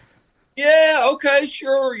 "Yeah, okay,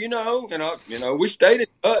 sure, And we stayed in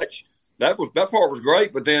touch. That part was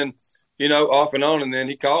great. But then, off and on. And then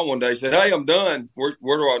he called one day, and said, "Hey, I'm done. Where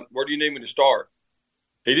do you need me to start?"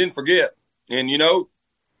 He didn't forget. And,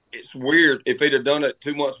 it's weird. If he'd have done it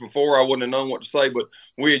 2 months before, I wouldn't have known what to say. But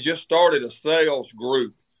we had just started a sales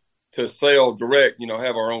group to sell direct,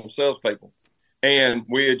 have our own salespeople. And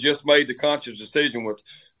we had just made the conscious decision with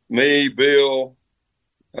me, Bill,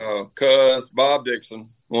 Cuz, Bob Dixon,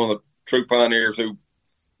 one of the true pioneers who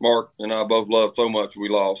Mark and I both love so much we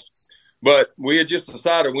lost. But we had just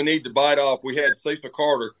decided we need to bite off. We had Cecil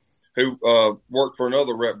Carter, who worked for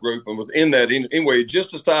another rep group. And within that, anyway, we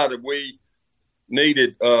just decided we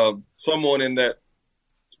needed someone in that,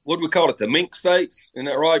 what do we call it, the mink states? Isn't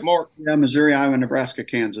that right, Mark? Yeah, Missouri, Iowa, Nebraska,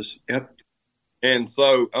 Kansas. Yep. And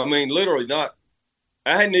so, literally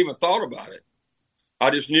I hadn't even thought about it. I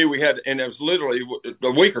just knew we had, and it was literally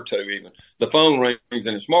a week or two even. The phone rings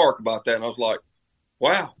and it's Mark about that. And I was like,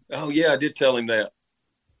 wow, oh yeah, I did tell him that.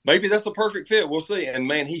 Maybe that's the perfect fit. We'll see. And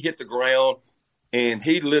man, he hit the ground and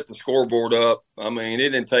he lit the scoreboard up. It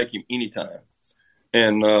didn't take him any time.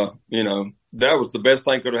 And, that was the best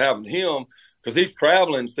thing could have happened to him, because he's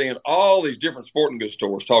traveling, seeing all these different sporting goods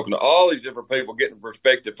stores, talking to all these different people, getting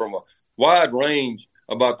perspective from a wide range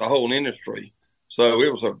about the whole industry. So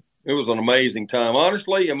it was an amazing time.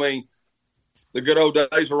 Honestly, the good old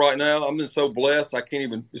days are right now. I've been so blessed. I can't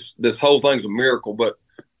even, this whole thing's a miracle, but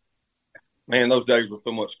man, those days were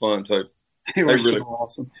so much fun too. They were really so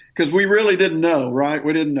awesome, because we really didn't know, right?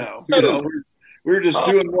 We didn't know. We were just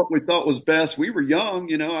doing what we thought was best. We were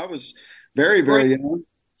young, I was very, very young.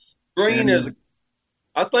 Green is,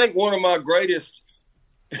 I think one of my greatest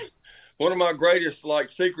like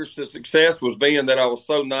secrets to success was being that I was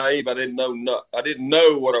so naive. I didn't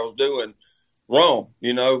know what I was doing wrong,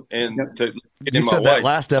 and yep. To get you in my said way. That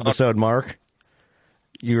last episode, Mark.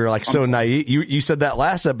 You were like so naive. You said that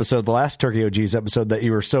last episode, the last Turkey OGs episode, that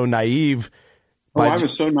you were so naive. I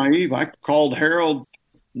was so naive. I called Harold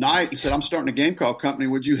Knight and said, "I'm starting a game call company.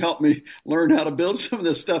 Would you help me learn how to build some of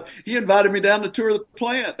this stuff?" He invited me down to tour the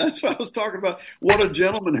plant. That's what I was talking about. What a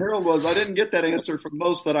gentleman Harold was. I didn't get that answer from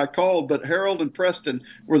most that I called, but Harold and Preston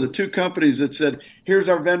were the two companies that said, "Here's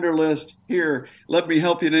our vendor list. Here, let me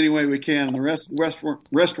help you in any way we can." And the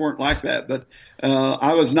rest weren't like that. But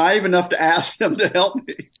I was naive enough to ask them to help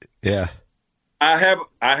me. Yeah. I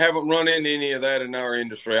haven't run into any of that in our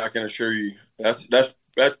industry. I can assure you.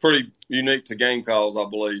 That's pretty unique to game calls, I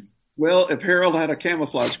believe. Well, if Harold had a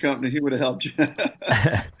camouflage company, he would have helped you.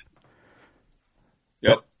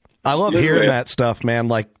 Yep. I love hearing that stuff, man.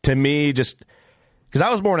 Like, to me, just because I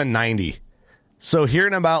was born in 90. So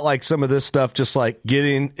hearing about like some of this stuff, just like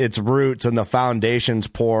getting its roots and the foundations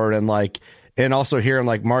poured, and also hearing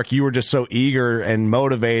like, Mark, you were just so eager and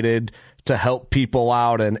motivated to help people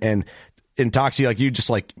out, and in Toxey, like you just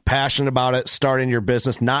like passionate about it, starting your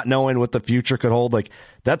business, not knowing what the future could hold. Like,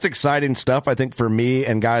 that's exciting stuff, I think, for me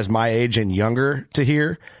and guys my age and younger to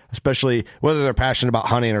hear, especially whether they're passionate about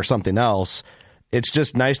hunting or something else. It's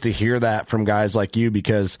just nice to hear that from guys like you,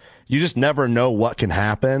 because you just never know what can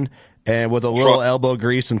happen. And with a little elbow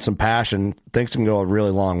grease and some passion, things can go a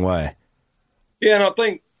really long way. Yeah, and I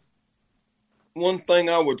think one thing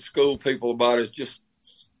I would school people about is just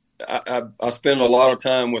I spend a lot of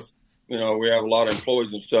time with, we have a lot of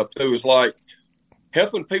employees and stuff too. It's like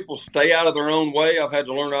helping people stay out of their own way. I've had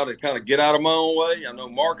to learn how to kind of get out of my own way. I know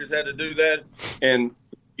Mark has had to do that, and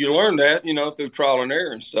you learn that, through trial and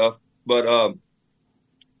error and stuff. But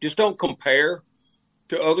just don't compare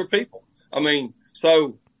to other people. I mean,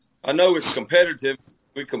 so I know it's competitive.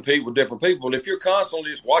 We compete with different people. But if you're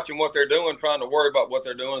constantly just watching what they're doing, trying to worry about what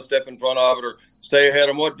they're doing, step in front of it or stay ahead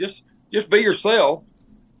of them, just be yourself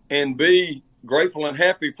and be grateful and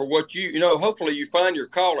happy for what hopefully you find your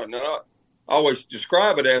calling. And I always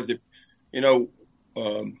describe it as if,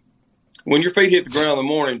 when your feet hit the ground in the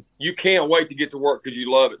morning, you can't wait to get to work because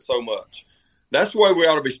you love it so much. That's the way we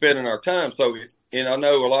ought to be spending our time. So, and I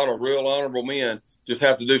know a lot of real honorable men just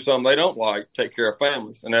have to do something they don't like, take care of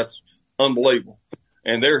families, and that's unbelievable.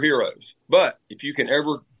 And they're heroes. But if you can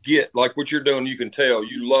ever get like what you're doing, you can tell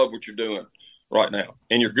you love what you're doing right now,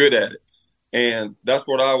 and you're good at it. And that's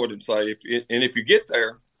what I would say. If you get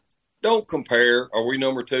there, don't compare. Are we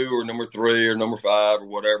number 2 or number 3 or number 5 or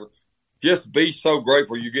whatever? Just be so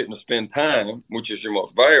grateful you're getting to spend time, which is your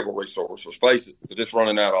most valuable resource. Let's face it, because it's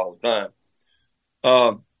running out all the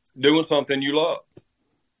time. Doing something you love.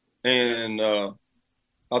 And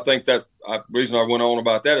I think that the reason I went on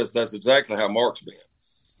about that is that's exactly how Mark's been.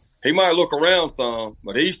 He might look around some,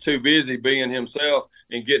 but he's too busy being himself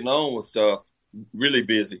and getting on with stuff, really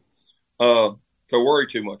busy, to worry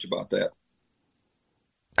too much about that.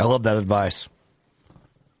 I love that advice.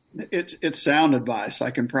 It's sound advice.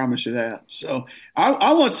 I can promise you that. So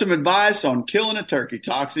I want some advice on killing a turkey.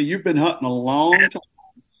 Toxey, you've been hunting a long time.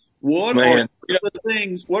 What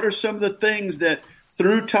are some of the things that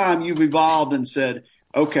through time you've evolved and said,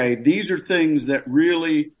 okay, these are things that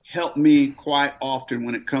really help me quite often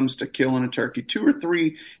when it comes to killing a turkey? 2 or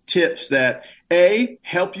 3 tips that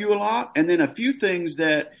help you a lot, and then a few things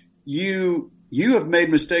that you have made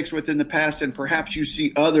mistakes with in the past, and perhaps you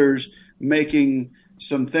see others making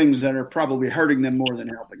some things that are probably hurting them more than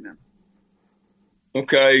helping them.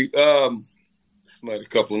 Okay. Made a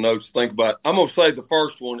couple of notes to think about. I'm going to say the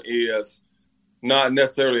first one is not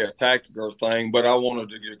necessarily a tactical thing, but I wanted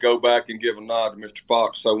to go back and give a nod to Mr.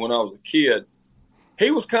 Fox. So when I was a kid,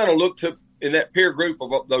 he was kind of looked up in that peer group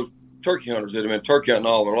of those turkey hunters that have been turkey hunting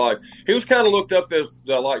all their life. He was kind of looked up as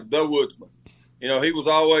like the woodsman. He was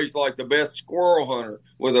always like the best squirrel hunter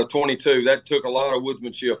with a 22. That took a lot of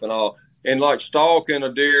woodsmanship and all. And like stalking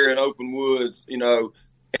a deer in open woods,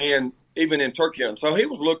 and even in turkey hunting. So he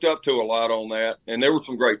was looked up to a lot on that. And there were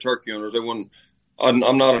some great turkey hunters.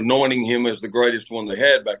 I'm not anointing him as the greatest one they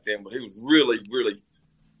had back then, but he was really, really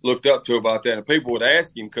looked up to about that. And people would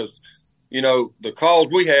ask him because, the calls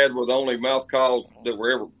we had were the only mouth calls that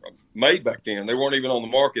were ever made back then. They weren't even on the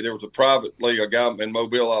market. There was a guy in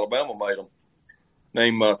Mobile, Alabama made them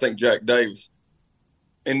named, I think, Jack Davis.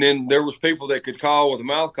 And then there was people that could call with a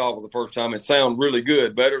mouth call for the first time and sound really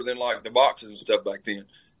good, better than like the boxes and stuff back then.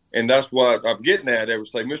 And that's what I'm getting at. They would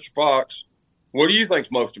say, Mr. Fox, what do you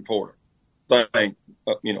think's most important thing,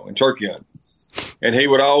 in turkey hunting? And he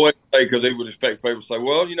would always say, because he would expect people to say,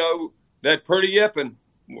 well, that pretty yipping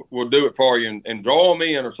will do it for you and draw them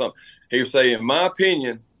in or something. He would say, in my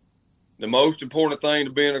opinion, the most important thing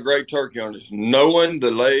to being a great turkey hunter is knowing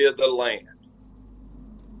the lay of the land.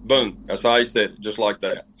 Boom. That's how he said it, just like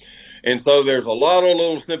that. And so there's a lot of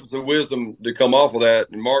little snippets of wisdom to come off of that,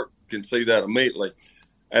 and Mark can see that immediately.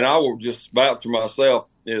 And I will just vouch for myself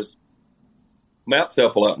is maps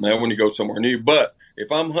help a lot now when you go somewhere new. But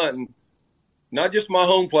if I'm hunting, not just my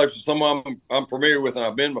home place, but somewhere I'm familiar with and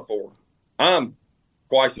I've been before, I'm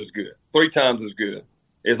twice as good, 3 times as good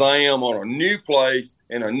as I am on a new place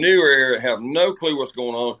in a new area, have no clue what's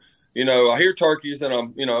going on. I hear turkeys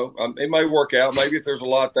and it may work out, maybe if there's a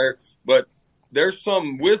lot there, but there's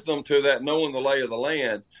some wisdom to that knowing the lay of the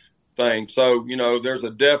land thing. So, there's a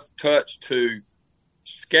deft touch to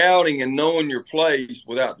scouting and knowing your place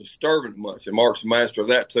without disturbing it much. And Mark's a master of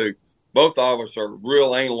that too. Both of us are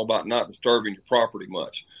real anal about not disturbing your property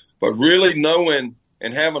much, but really knowing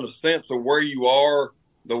and having a sense of where you are,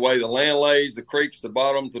 the way the land lays, the creeks, the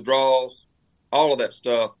bottoms, the draws, all of that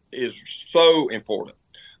stuff is so important.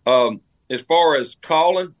 As far as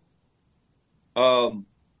calling, I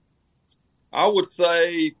would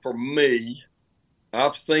say for me,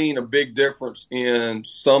 I've seen a big difference in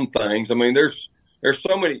some things. I mean, there's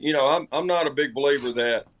so many, I'm not a big believer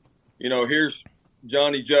that, here's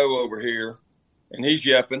Johnny Joe over here and he's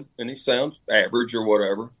yapping and he sounds average or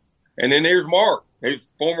whatever. And then there's Mark. He's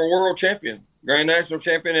former world champion, grand national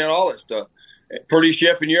champion and all that stuff. Prettiest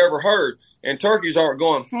yapping you ever heard. And turkeys aren't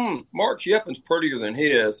going, Mark's yapping's prettier than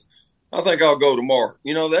his. I think I'll go to Mark.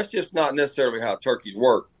 That's just not necessarily how turkeys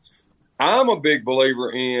work. I'm a big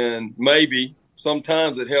believer in maybe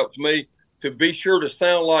sometimes it helps me to be sure to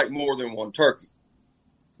sound like more than one turkey.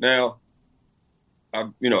 Now,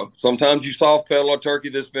 sometimes you soft pedal a turkey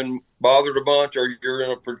that's been bothered a bunch or you're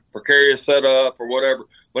in a precarious setup or whatever.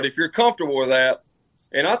 But if you're comfortable with that,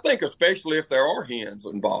 And I think especially if there are hens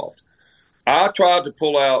involved, I tried to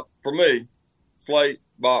pull out, for me, slate,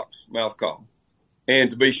 box, mouth call.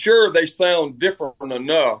 And to be sure they sound different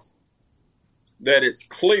enough that it's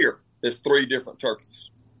clear it's 3 different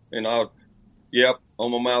turkeys. And I'll,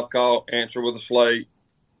 on my mouth call, answer with a slate,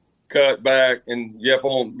 cut back, and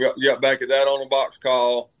back at that on a box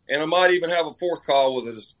call. And I might even have a 4th call with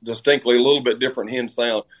a distinctly a little bit different hen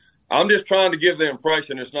sound. I'm just trying to give the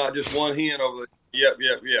impression it's not just one hen over the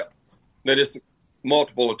that it's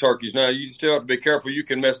multiple of turkeys. Now, you still have to be careful. You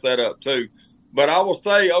can mess that up too. But I will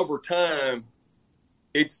say over time,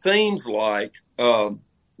 it seems like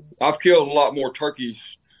I've killed a lot more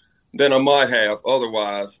turkeys than I might have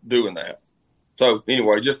otherwise doing that. So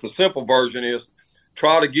anyway, just the simple version is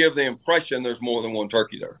try to give the impression there's more than one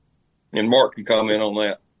turkey there. And Mark can comment on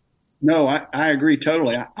that. No, I agree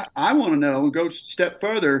totally. I want to know, we'll go a step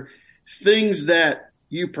further, things that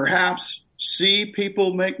you perhaps see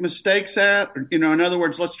people make mistakes at. In other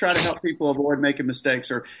words, let's try to help people avoid making mistakes,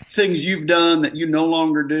 or things you've done that you no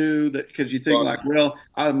longer do that because you think well,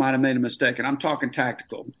 I might have made a mistake. And I'm talking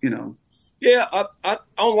tactical, Yeah, I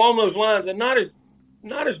along those lines, and not as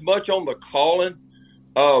much on the calling.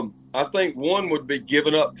 I think one would be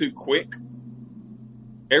giving up too quick.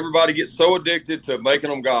 Everybody gets so addicted to making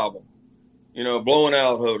them gobble, blowing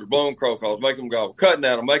out hooders, blowing crow calls, making them gobble, cutting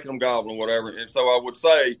at them, making them gobble and whatever. And so I would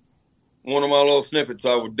say one of my little snippets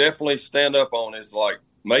I would definitely stand up on is like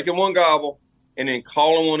making one gobble and then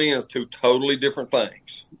calling one in is 2 totally different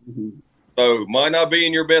things. Mm-hmm. So might not be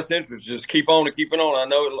in your best interest. Just keep on and keep it on. I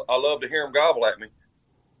know I love to hear them gobble at me.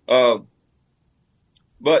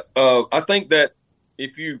 But I think that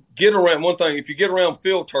if you get around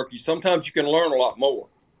field turkeys, sometimes you can learn a lot more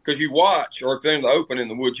because you watch, or if they're in the open in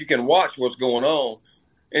the woods, you can watch what's going on.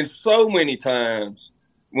 And so many times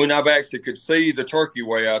when I've actually could see the turkey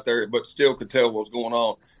way out there, but still could tell what's going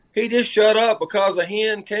on, he just shut up because a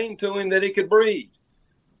hen came to him that he could breed.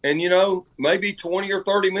 And, maybe 20 or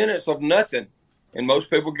 30 minutes of nothing. And most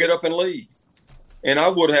people get up and leave. And I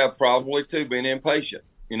would have probably, too, been impatient.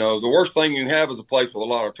 The worst thing you have is a place with a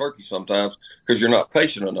lot of turkeys sometimes because you're not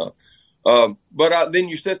patient enough. But then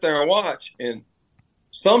you sit there and watch. And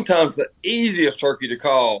sometimes the easiest turkey to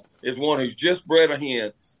call is one who's just bred a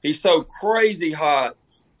hen. He's so crazy hot,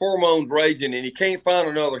 hormones raging, and he can't find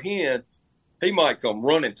another hen. He might come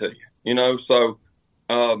running to you, So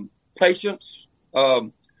patience.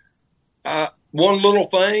 One little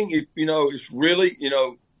thing, it's really,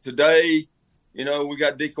 today, we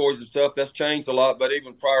got decoys and stuff. That's changed a lot. But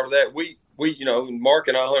even prior to that, we Mark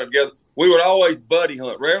and I hunted together. We would always buddy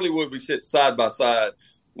hunt. Rarely would we sit side by side.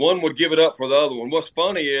 One would give it up for the other one. What's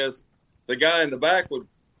funny is the guy in the back would,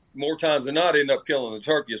 more times than not, end up killing the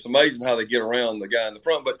turkey. It's amazing how they get around the guy in the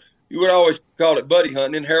front. But you would always call it buddy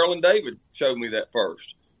hunting. And Harold and David showed me that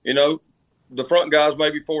first. The front guy's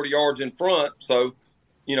maybe 40 yards in front. So,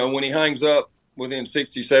 when he hangs up within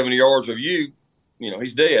 60, 70 yards of you,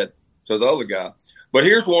 he's dead to the other guy. But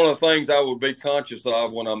here's one of the things I would be conscious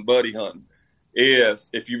of when I'm buddy hunting is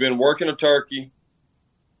if you've been working a turkey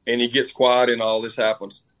and he gets quiet and all this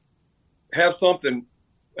happens, have something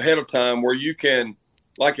ahead of time where you can,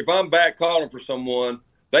 like if I'm back calling for someone,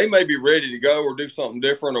 they may be ready to go or do something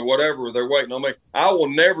different or whatever. They're waiting on me. I will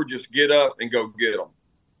never just get up and go get them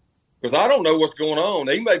because I don't know what's going on.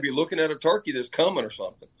 They may be looking at a turkey that's coming or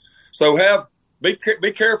something. So be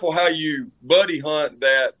careful how you buddy hunt,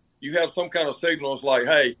 that you have some kind of signals like,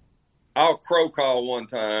 hey, I'll crow call one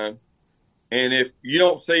time. And if you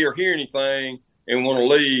don't see or hear anything and want to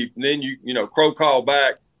leave, then you crow call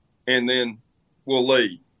back and then we'll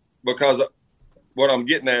leave. Because what I'm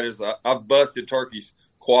getting at is I've busted turkeys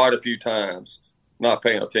quite a few times, not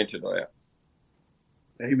paying attention to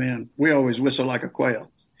that. Amen. We always whistle like a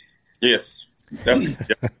quail. Yes. And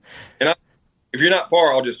if you're not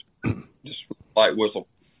far, I'll just light whistle.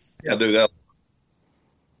 I'll do that.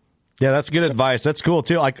 Yeah, that's good advice. That's cool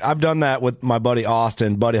too. Like I've done that with my buddy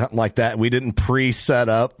Austin, buddy hunting like that. We didn't pre-set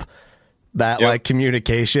up that like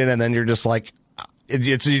communication, and then you're just like,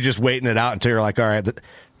 you're just waiting it out until you're like, all right, the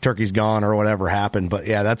turkey's gone or whatever happened. But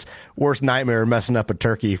yeah, that's worst nightmare, messing up a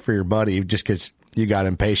turkey for your buddy just because you got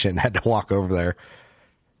impatient and had to walk over there.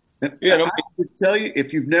 I just tell you,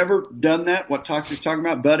 if you've never done that, what Toxey's talking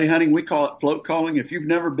about, buddy hunting, we call it float calling. If you've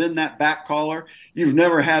never been that back caller, you've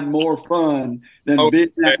never had more fun than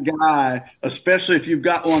being that guy, especially if you've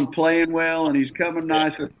got one playing well and he's coming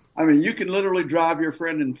nice. I mean, you can literally drive your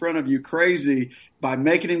friend in front of you crazy by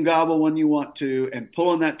making him gobble when you want to and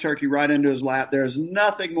pulling that turkey right into his lap. There's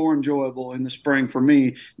nothing more enjoyable in the spring for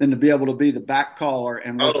me than to be able to be the back caller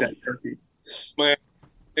and work that turkey. Man.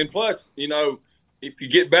 And plus, if you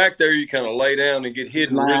get back there, you kind of lay down and get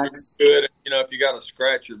hidden really good. You know, if you got to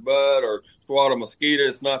scratch your butt or swat a mosquito,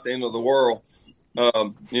 it's not the end of the world.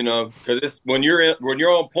 You know, because it's when you're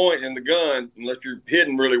on point in the gun, unless you're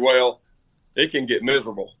hidden really well, it can get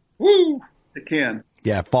miserable. Woo! It can.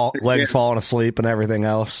 Yeah, legs falling asleep and everything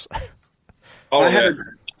else. I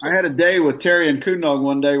had a day with Terry and Coondog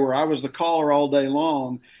one day where I was the caller all day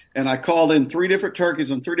long, and I called in 3 different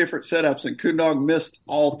turkeys on 3 different setups, and Coondog missed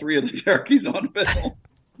all 3 of the turkeys on film.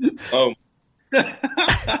 Oh.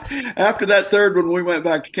 After that third one, we went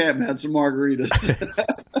back to camp and had some margaritas.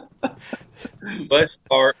 That's the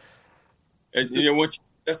part. And, you know, once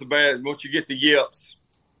you get the yips,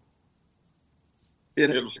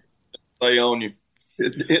 it'll stay on you.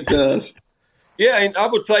 It does. Yeah, and I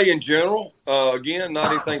would say in general, again,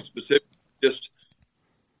 not anything specific, just,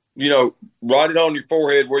 you know, write it on your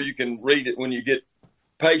forehead where you can read it when you get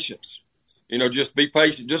patience. You know, just be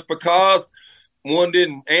patient. Just because one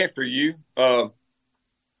didn't answer you,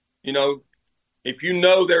 you know, if you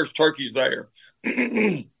know there's turkeys there.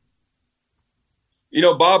 You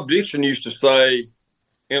know, Bob Dixon used to say,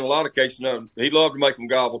 in a lot of cases, he loved to make them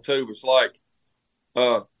gobble too. It's like,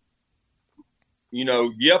 you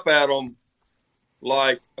know, yip at them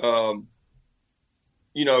like,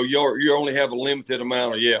 you know, you only have a limited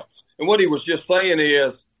amount of yelps. And what he was just saying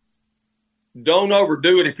is, don't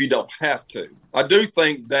overdo it if you don't have to. I do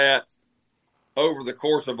think that over the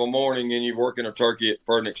course of a morning and you're working a turkey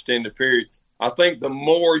for an extended period, I think the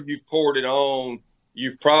more you've poured it on,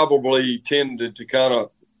 you've probably tended to kind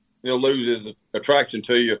of, you know, lose his attraction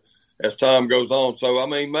to you as time goes on. So, I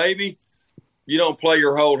mean, maybe you don't play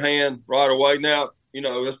your whole hand right away. Now, you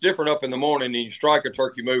know, it's different up in the morning and you strike a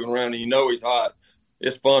turkey moving around and you know he's hot.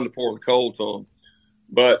 It's fun to pour the cold to him.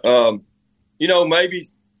 But, you know, maybe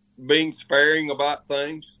being sparing about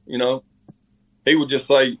things, you know, he would just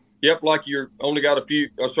say, yep, like you're only got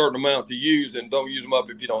a certain amount to use and don't use them up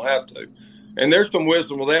if you don't have to. And there's some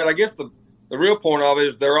wisdom with that. I guess the real point of it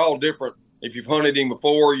is they're all different. If you've hunted him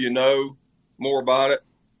before, you know more about it.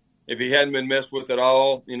 If he hadn't been messed with at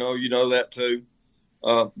all, you know that too.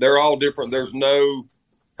 They're all different. There's no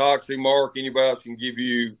Toxey, Mark, anybody else can give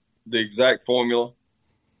you the exact formula.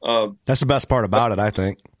 That's the best part about it, I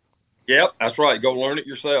think. Yep, that's right. Go learn it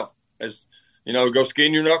yourself. As you know, go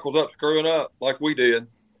skin your knuckles up, screwing up like we did,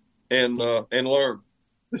 and learn.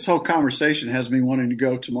 This whole conversation has me wanting to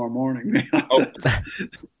go tomorrow morning. Oh,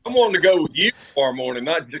 I'm wanting to go with you tomorrow morning,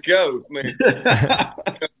 not just go. I mean,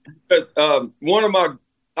 because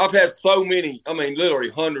I've had so many, I mean, literally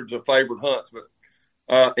hundreds of favorite hunts, but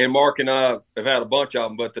and Mark and I have had a bunch of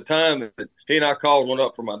them. But the time that he and I called one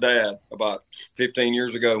up for my dad about 15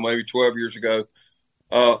 years ago, maybe 12 years ago,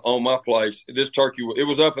 on my place, this turkey, it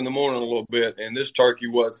was up in the morning a little bit, and this turkey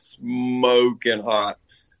was smoking hot.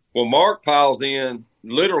 Well, Mark piles in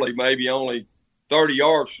literally maybe only 30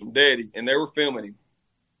 yards from Daddy, and they were filming him.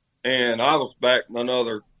 And I was back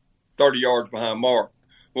another 30 yards behind Mark.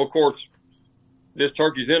 Well, of course, this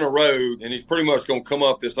turkey's in a road, and he's pretty much going to come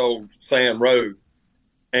up this old sand road.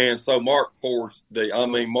 And so Mark's pouring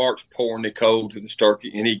the cold to this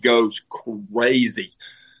turkey, and he goes crazy.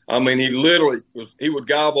 I mean, he would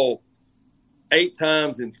gobble 8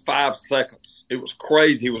 times in 5 seconds. It was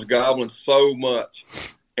crazy. He was gobbling so much.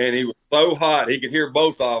 And he was so hot, he could hear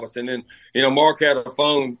both of us. And then, you know, Mark had a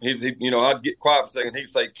phone. I'd get quiet for a second. He'd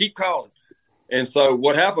say, keep calling. And so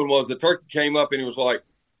what happened was the turkey came up, and he was like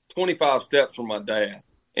 25 steps from my dad,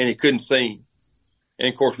 and he couldn't see him. And,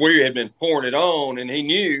 of course, we had been pouring it on, and he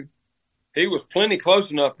knew he was plenty close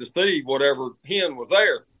enough to see whatever hen was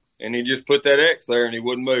there. And he just put that X there, and he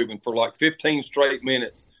wouldn't move. And for like 15 straight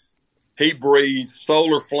minutes, he breathed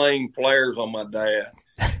solar flame flares on my dad.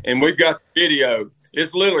 And we've got the video.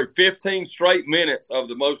 It's literally 15 straight minutes of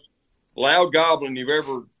the most loud gobbling you've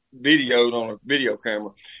ever videoed on a video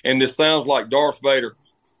camera. And this sounds like Darth Vader.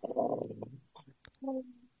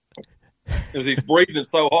 Because he's breathing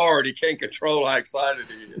so hard, he can't control how excited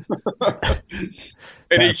he is.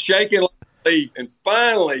 And he's shaking like a leaf. And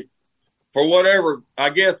finally, for whatever, I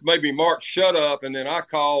guess maybe Mark shut up, and then I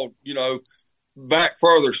called, you know, back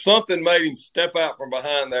further. Something made him step out from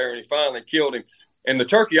behind there, and he finally killed him. And the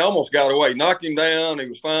turkey almost got away, knocked him down. He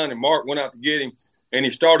was fine, and Mark went out to get him, and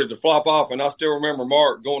he started to flop off. And I still remember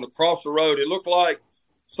Mark going across the road. It looked like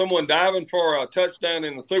someone diving for a touchdown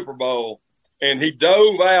in the Super Bowl, and he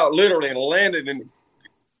dove out literally and landed in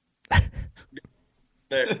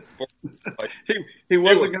the he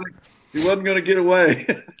wasn't going to get away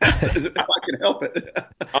if I can help it.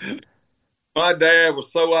 My dad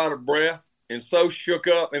was so out of breath and so shook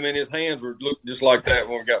up, and then his hands looked just like that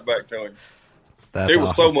when we got back to him. That's awesome.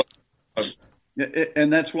 Was so much fun.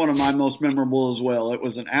 And that's one of my most memorable as well. It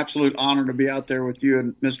was an absolute honor to be out there with you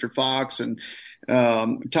and Mr. Fox. And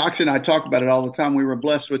Toxey and I talk about it all the time. We were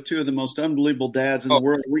blessed with two of the most unbelievable dads in the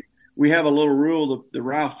world. We have a little rule, the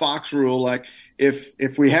Ralph Fox rule. Like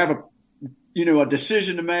if we have a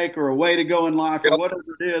decision to make or a way to go in life or whatever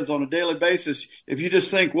it is on a daily basis, if you just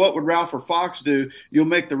think, what would Ralph or Fox do? You'll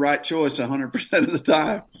make the right choice 100% of the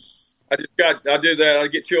time. I do that. I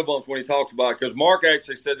get chill bumps when he talks about it because Mark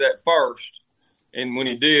actually said that first. And when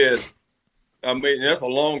he did, I mean, that's a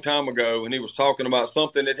long time ago, and he was talking about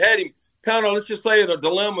something that had him kind of, let's just say, in a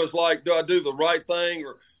dilemma. Is like, do I do the right thing,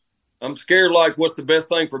 or I'm scared, like, what's the best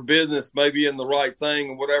thing for business, maybe in the right thing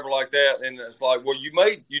or whatever like that. And it's like, well,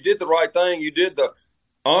 you did the right thing. You did the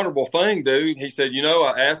honorable thing, dude. He said,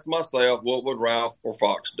 I asked myself, what would Ralph or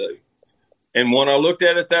Fox do? And when I looked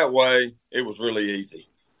at it that way, it was really easy.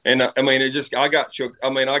 And I mean, I got shook. I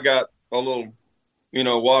mean, I got a little,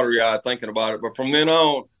 watery-eyed thinking about it. But from then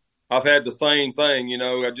on, I've had the same thing,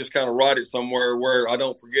 I just kind of write it somewhere where I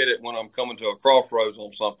don't forget it when I'm coming to a crossroads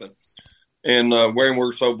on something. And when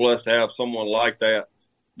we're so blessed to have someone like that,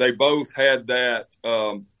 they both had that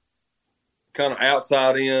kind of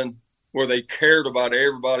outside in where they cared about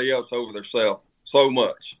everybody else over themselves so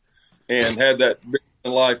much and had that big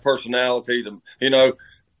life personality to,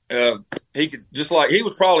 he could he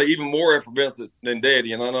was probably even more effervescent than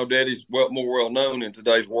Daddy. And I know Daddy's more well known in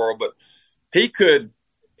today's world, but he could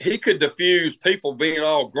diffuse people being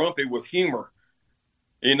all grumpy with humor.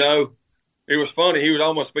 It was funny. He would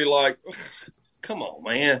almost be like, come on,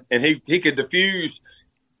 man. And he could diffuse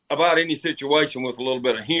about any situation with a little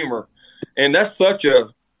bit of humor. And that's such a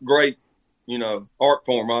great, art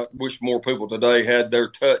form. I wish more people today had their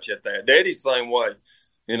touch at that. Daddy's the same way,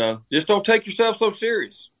 just don't take yourself so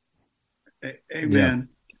serious. Amen.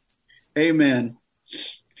 Yeah. Amen.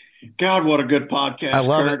 God, what a good podcast, I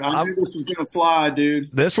love Kurt. it. I knew this was going to fly, dude.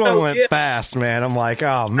 This one went fast, man. I'm like,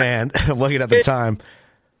 oh, man, looking at the time.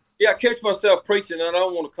 Yeah, I catch myself preaching, and I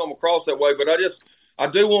don't want to come across that way, but I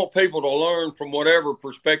do want people to learn from whatever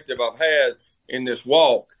perspective I've had in this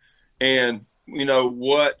walk. And,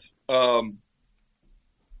 what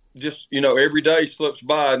every day slips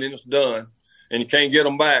by and then it's done, and you can't get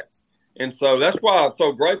them back. And so that's why I'm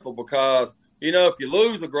so grateful because, if you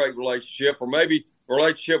lose a great relationship or maybe a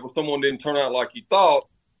relationship with someone didn't turn out like you thought,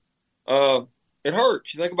 it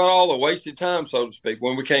hurts. You think about all the wasted time, so to speak,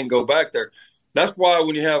 when we can't go back there. That's why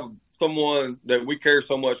when you have someone that we care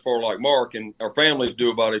so much for, like Mark, and our families do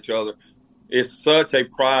about each other, it's such a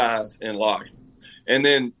prize in life. And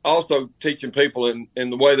then also teaching people in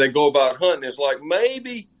the way they go about hunting is like,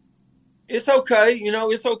 maybe it's okay.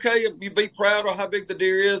 It's okay if you be proud of how big the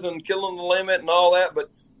deer is and killing the limit and all that, but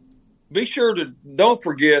be sure to don't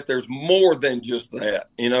forget there's more than just that,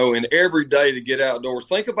 and every day to get outdoors.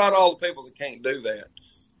 Think about all the people that can't do that.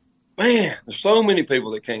 Man, there's so many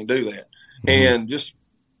people that can't do that. Mm-hmm. And just,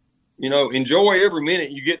 enjoy every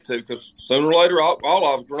minute you get to, because sooner or later,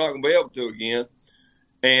 all of us, we're not going to be able to again.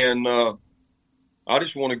 And I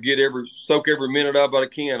just want to soak every minute up that I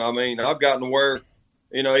can. I mean, I've gotten to where,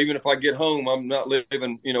 even if I get home, I'm not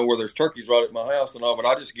living, where there's turkeys right at my house and all, but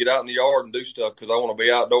I just get out in the yard and do stuff because I want to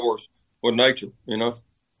be outdoors with nature,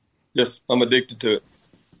 Just, I'm addicted to it.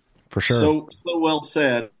 For sure. So well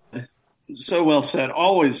said. So well said.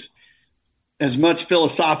 Always as much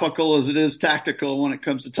philosophical as it is tactical when it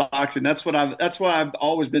comes to Toxey. That's why I've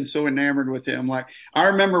always been so enamored with him. Like, I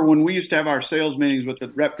remember when we used to have our sales meetings with the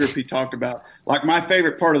rep group he talked about, like my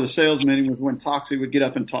favorite part of the sales meeting was when Toxey would get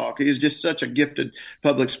up and talk. He's just such a gifted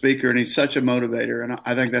public speaker, and he's such a motivator. And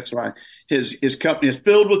I think that's why his company is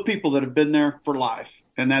filled with people that have been there for life.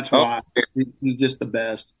 And that's why he's just the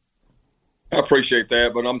best. I appreciate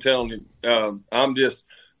that, but I'm telling you,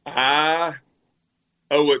 I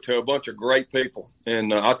owe it to a bunch of great people.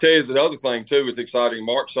 And I'll tell you the other thing, too, is exciting.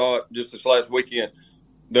 Mark saw it just this last weekend.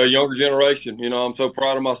 The younger generation, I'm so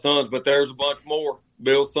proud of my sons, but there's a bunch more.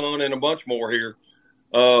 Bill's son and a bunch more here.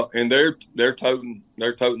 And they're toting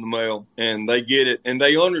the mail, and they get it. And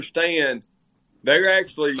they understand they're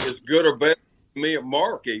actually as good or better than me and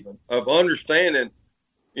Mark even, of understanding,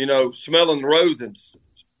 smelling the roses,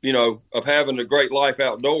 of having a great life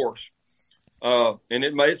outdoors. And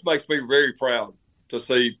it makes me very proud to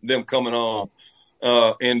see them coming on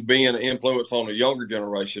and being an influence on the younger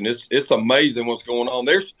generation. It's amazing what's going on.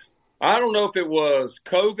 I don't know if it was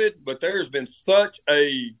COVID, but there's been such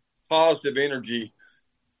a positive energy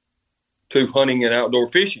to hunting and outdoor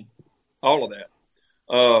fishing, all of that.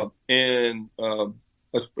 And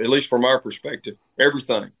at least from our perspective,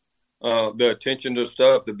 everything, the attention to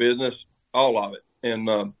stuff, the business, all of it. And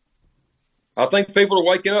I think people are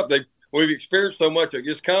waking up. we've experienced so much.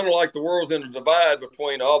 It's kind of like the world's in a divide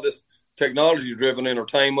between all this technology-driven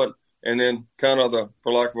entertainment and then kind of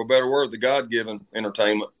for lack of a better word, the God-given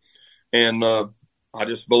entertainment. And I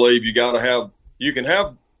just believe you can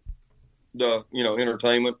have the,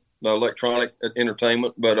 entertainment, the electronic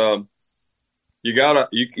entertainment, but you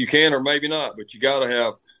can, or maybe not, but you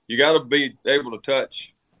gotta be able to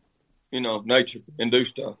touch, nature and do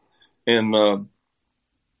stuff. And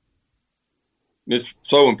it's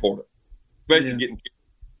so important, especially getting kids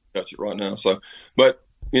to touch it right now. So, but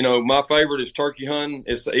my favorite is turkey hunting.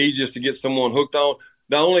 It's the easiest to get someone hooked on.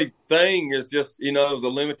 The only thing is just, the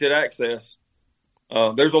limited access.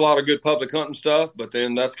 There's a lot of good public hunting stuff, but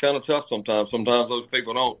then that's kind of tough sometimes. Sometimes those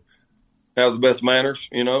people don't have the best manners,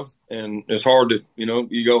 and it's hard to,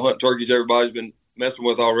 you go hunt turkeys everybody's been messing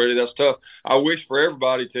with already. That's tough. I wish for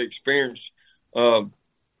everybody to experience a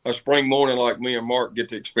spring morning like me and Mark get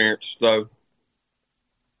to experience, though.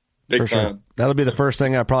 Big time. Sure. That'll be the first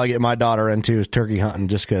thing I probably get my daughter into is turkey hunting,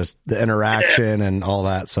 just because the interaction and all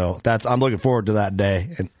that. So I'm looking forward to that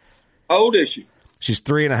day. And how old is she? She's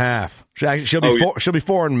 3.5. She'll be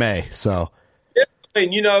 4 in May. So, yeah, I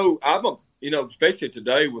mean, especially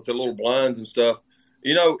today with the little blinds and stuff.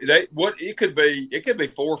 It could be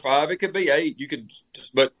 4 or 5, it could be 8.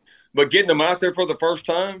 But getting them out there for the first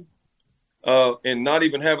time, and not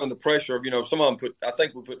even having the pressure of, some of them I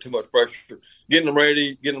think we put too much pressure, getting them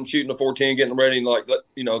ready, getting them shooting a 410, getting them ready,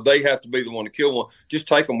 and they have to be the one to kill one. Just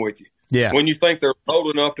take them with you. Yeah. When you think they're old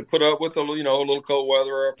enough to put up with a little cold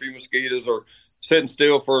weather or a few mosquitoes or sitting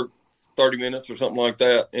still for 30 minutes or something like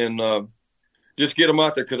that, and just get them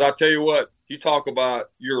out there. Because I tell you what, you talk about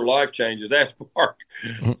your life changes. That's Mark.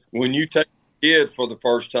 Mm-hmm. When you take kids for the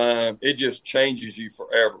first time, it just changes you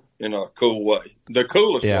forever in a cool way. The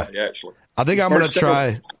coolest way, actually. I think I'm going to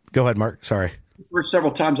try. Go ahead, Mark. Sorry. First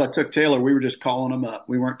several times I took Taylor, we were just calling them up.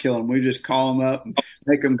 We weren't killing them. We just call them up and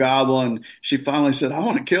make them gobble. And she finally said, "I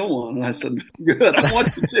want to kill one." And I said, "Good, I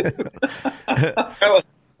want you to."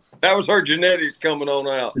 That was her genetics coming on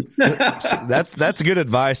out. That's good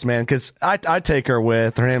advice, man. Because I take her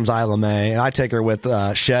name's Isla Mae, and I take her with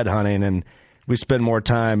shed hunting, and we spend more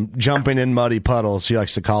time jumping in muddy puddles. She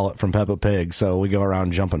likes to call it, from Peppa Pig. So we go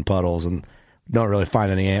around jumping puddles and don't really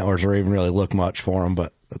find any antlers or even really look much for them,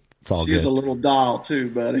 but it's all good. She's a little doll too,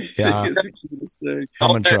 buddy. Yeah.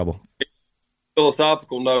 I'm in trouble.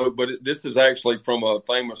 Philosophical note, but this is actually from a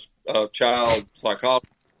famous child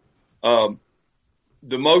psychologist.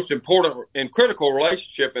 The most important and critical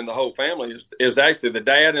relationship in the whole family is actually the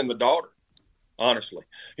dad and the daughter. Honestly,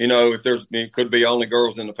 it could be only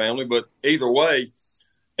girls in the family, but either way.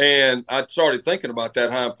 And I started thinking about that,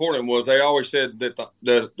 how important it was. They always said that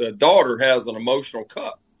the daughter has an emotional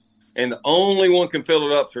cup, and the only one can fill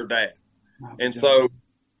it up is her dad. And so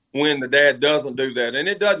when the dad doesn't do that, and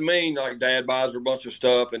it doesn't mean like dad buys her a bunch of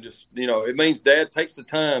stuff and just, it means dad takes the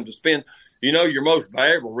time to spend, your most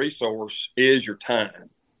valuable resource is your time,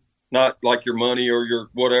 not like your money or your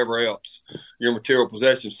whatever else, your material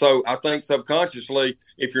possessions. So I think subconsciously,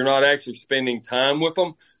 if you're not actually spending time with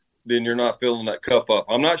them, then you're not filling that cup up.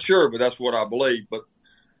 I'm not sure, but that's what I believe. But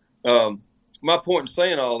my point in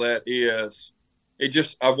saying all that is,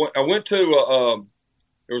 I went to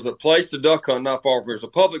there was a place to duck hunt not far from here. It was a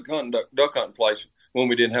public duck hunting place when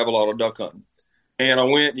we didn't have a lot of duck hunting. And I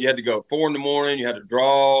went, you had to go at 4 a.m, you had to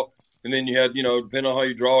draw, and then you had, depending on how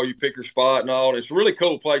you draw, you pick your spot and all. And it's a really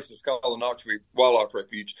cool place. It's called the Toxey Wildlife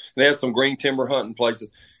Refuge. And they have some green timber hunting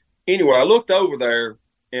places. Anyway, I looked over there,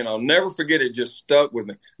 and I'll never forget, it just stuck with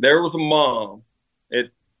me. There was a mom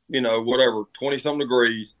at, 20-something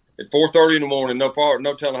degrees at 4:30 in the morning, no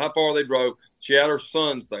telling how far they drove. She had her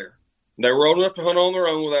sons there. They were old enough to hunt on their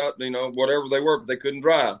own without, whatever they were, but they couldn't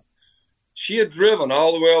drive. She had driven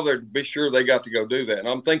all the way over there to be sure they got to go do that. And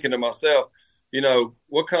I'm thinking to myself,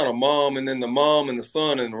 what kind of mom, and then the mom and the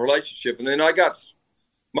son and the relationship. And then I got,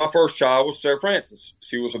 my first child was Sarah Francis.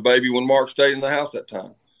 She was a baby when Mark stayed in the house that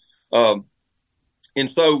time. And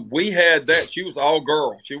so we had that. She was all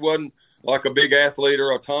girl. She wasn't like a big athlete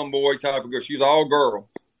or a tomboy type of girl. She was all girl,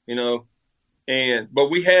 but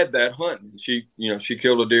we had that hunting. She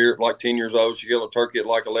killed a deer at like 10 years old. She killed a turkey at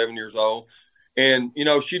like 11 years old. And,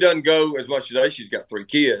 she doesn't go as much today. She's got 3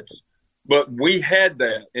 kids, but we had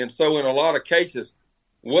that. And so in a lot of cases,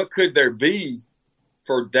 what could there be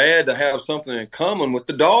for dad to have something in common with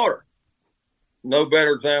the daughter? No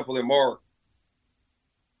better example than Mark.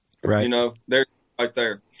 Right. They're right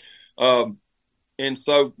there. And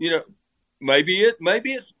so, maybe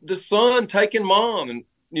it's the son taking mom, and,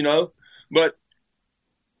 but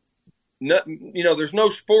there's no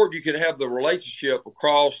sport you can have the relationship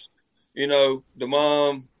across, the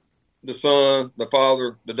mom the son, the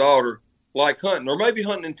father, the daughter like hunting, or maybe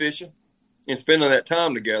hunting and fishing and spending that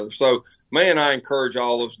time together. So, man, I encourage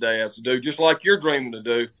all those dads to do just like you're dreaming to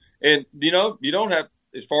do. And, you know, you don't have,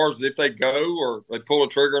 as far as if they go or they pull a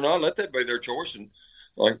trigger or not, let that be their choice. And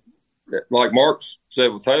like Mark said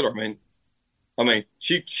with Taylor, I mean,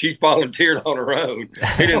 she volunteered on her own.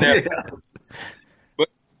 He didn't have but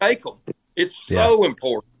take them. It's so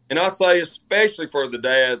important. And I say especially for the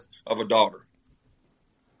dads of a daughter.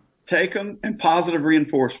 Take them and positive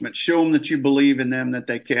reinforcement. Show them that you believe in them, that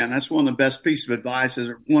they can. That's one of the best pieces of advice.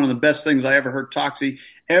 Is one of the best things I ever heard Toxey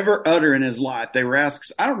ever utter in his life. They were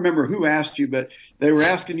asked, I don't remember who asked you, but they were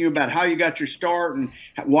asking you about how you got your start and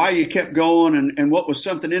why you kept going and what was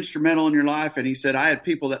something instrumental in your life. And he said, I had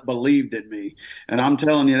people that believed in me. And I'm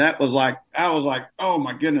telling you, I was like, oh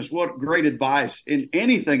my goodness, what great advice in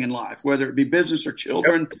anything in life, whether it be business or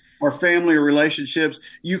children or family or relationships.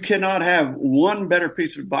 You cannot have one better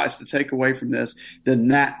piece of advice to take away from this than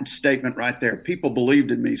that statement right there. People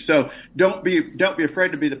believed in me. So don't be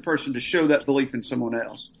afraid to be the person to show that belief in someone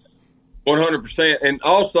else. 100%. And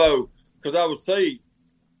also, because I would say,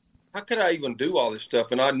 how could I even do all this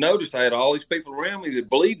stuff? And I noticed I had all these people around me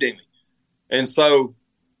that believed in me. And so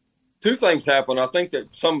two things happen. I think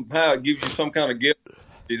that somehow it gives you some kind of gift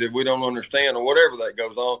that we don't understand or whatever that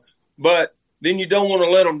goes on. But then you don't want to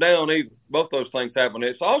let them down either. Both those things happen.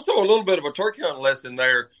 It's also a little bit of a turkey hunting lesson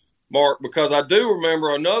there, Mark, because I do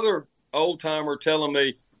remember another old timer telling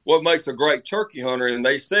me what makes a great turkey hunter. And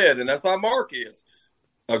they said, and that's how Mark is,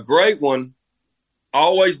 a great one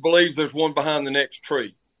always believes there's one behind the next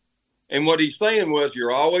tree. And what he's saying was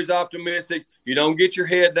you're always optimistic. You don't get your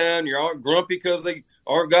head down. You aren't grumpy because they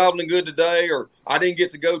aren't gobbling good today, or I didn't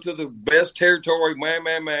get to go to the best territory.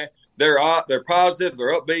 Man. They're positive.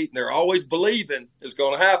 They're upbeat. And they're always believing it's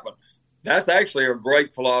going to happen. That's actually a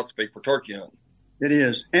great philosophy for turkey hunting. It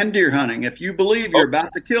is. And deer hunting. If you believe you're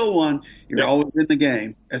about to kill one, you're always in the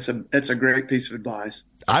game. It's a great piece of advice.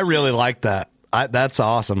 I really like that. That's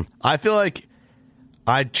awesome. I feel like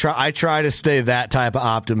I try to stay that type of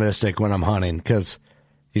optimistic when I'm hunting because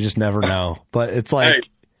you just never know. But it's like, hey,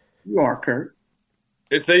 you are, Kurt.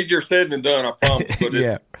 It's easier said than done, I promise. But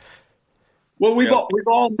yeah. Well, we've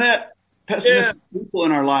all met pessimistic people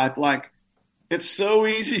in our life. Like, it's so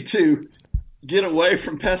easy to get away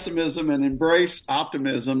from pessimism and embrace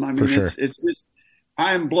optimism. I mean, sure. it's just,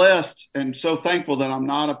 I am blessed and so thankful that I'm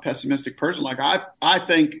not a pessimistic person. Like I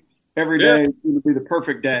think every day is going to be the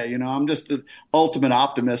perfect day. You know, I'm just the ultimate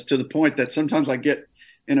optimist to the point that sometimes I get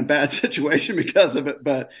in a bad situation because of it.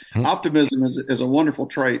 But optimism is a wonderful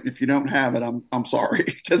trait. If you don't have it, I'm sorry,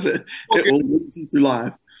 because it will lead you through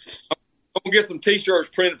life. I'm going to get some T-shirts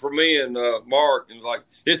printed for me and Mark. And like,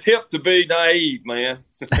 it's hip to be naive, man.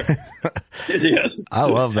 It is. I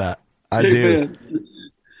love that. I do.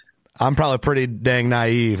 I'm probably pretty dang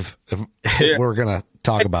naive if we're going to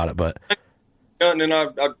talk about it, but. And then I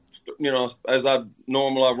as I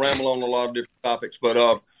normally I ramble on a lot of different topics,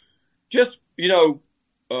 but just,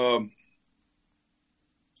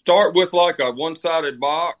 start with like a one-sided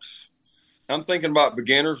box. I'm thinking about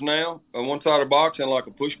beginners now, a one-sided box and like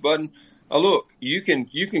a push button. Look, you can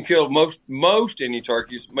kill most any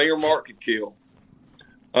turkeys me or Mark could kill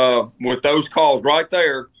with those calls right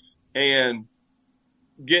there, and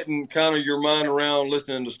getting kind of your mind around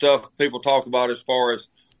listening to stuff people talk about as far as,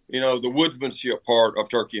 the woodsmanship part of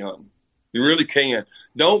turkey hunting. You really can.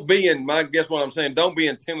 Don't be guess what I'm saying, don't be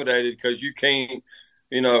intimidated because you can't,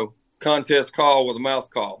 contest call with a mouth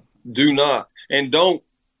call. Do not. And don't,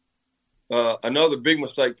 another big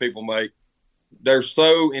mistake people make, they're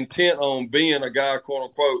so intent on being a guy, quote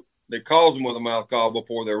unquote, that calls them with a mouth call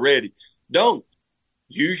before they're ready. Don't.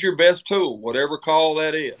 Use your best tool, whatever call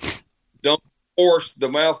that is. Don't force the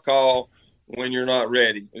mouth call when you're not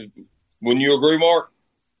ready. Wouldn't you agree, Mark?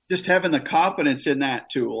 Just having the confidence in that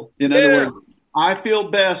tool. In other words, I feel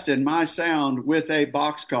best in my sound with a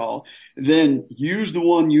box call. Then use the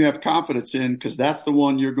one you have confidence in, because that's the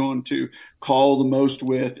one you're going to call the most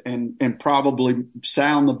with and probably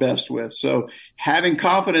sound the best with. So having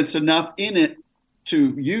confidence enough in it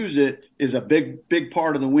to use it is a big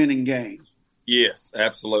part of the winning game. Yes,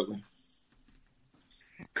 absolutely.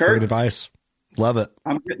 Kurt, great advice. Love it.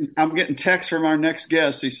 I'm getting texts from our next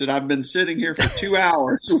guest. He said, I've been sitting here for 2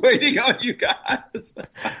 hours waiting on you guys.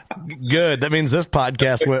 Good. That means this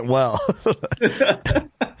podcast went well.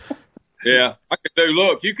 Yeah. I could do.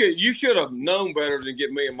 Look, you should have known better than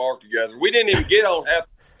get me and Mark together. We didn't even get on half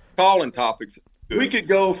calling topics. We could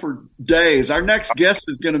go for days. Our next guest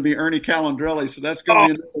is going to be Ernie Calandrelli, so that's going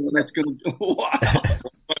to be another one that's going to go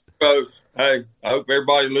wild. Hey, I hope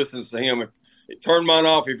everybody listens to him. Turn mine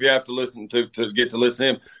off if you have to listen to get to listen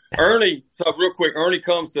to him. Ernie, so real quick, Ernie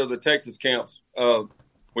comes to the Texas camps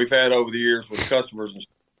we've had over the years with customers,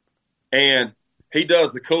 and he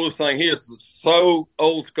does the coolest thing. He is so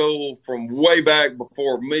old school from way back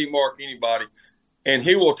before me, Mark, anybody, and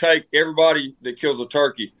he will take everybody that kills a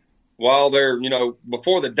turkey while they're,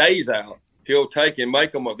 before the day's out. He'll take and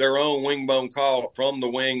make them their own wing bone call from the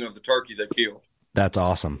wing of the turkey they killed. That's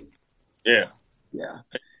awesome. Yeah. Yeah.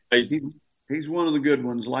 He's one of the good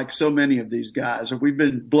ones, like so many of these guys. We've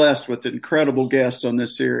been blessed with incredible guests on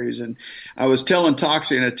this series. And I was telling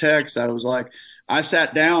Toxey in a text, I was like, I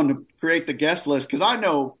sat down to create the guest list because I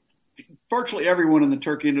know virtually everyone in the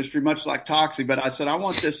turkey industry, much like Toxey, but I said, I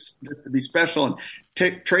want this to be special.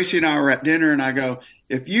 And Tracy and I were at dinner, and I go,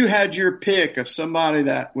 if you had your pick of somebody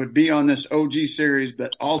that would be on this OG series,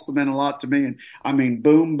 but also meant a lot to me, and I mean,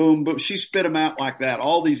 boom, boom, boom, she spit them out like that.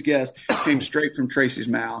 All these guests came straight from Tracy's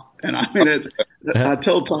mouth. And I mean, I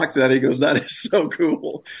told Toxey that, he goes, that is so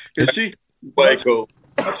cool. Because cool.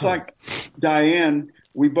 Much like Diane,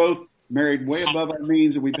 we both married way above our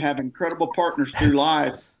means, and we have incredible partners through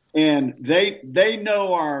life. And they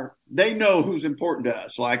know who's important to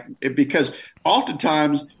us, because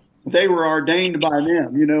oftentimes they were ordained by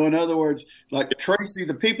them, in other words, like Tracy,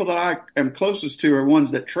 the people that I am closest to are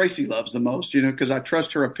ones that Tracy loves the most, because I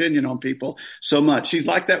trust her opinion on people so much. She's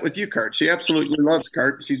like that with you, Kurt. She absolutely loves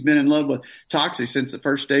Kurt. She's been in love with Toxey since the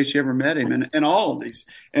first day she ever met him, and all of these.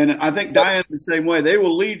 And I think Diane's the same way. They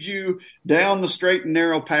will lead you down the straight and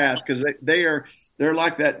narrow path because they're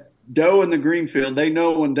like that doe in the green field. They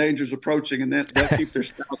know when danger's approaching, and they'll keep their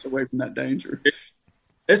spouse away from that danger.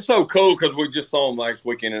 It's so cool because we just saw them last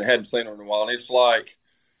weekend and hadn't seen her in a while. And it's like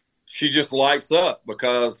she just lights up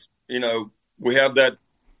because, we have that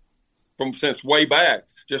since way back.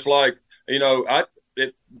 Just like, at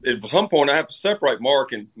some point I have to separate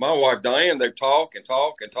Mark and my wife, Diane. They talk and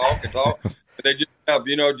talk and talk and talk. And they just have,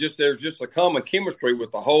 there's just a common chemistry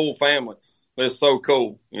with the whole family. It's so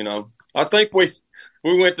cool, I think we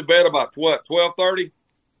went to bed about 12:30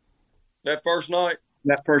 that first night.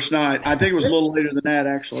 I think it was a little later than that,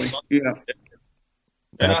 actually. Yeah.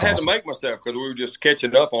 And I had to make myself because we were just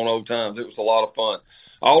catching up on old times. It was a lot of fun.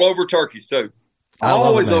 All over turkeys, too.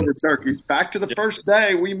 Always over turkeys. Back to the first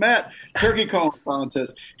day we met, turkey calling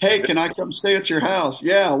contest. Hey, can I come stay at your house?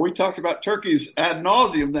 Yeah, we talked about turkeys ad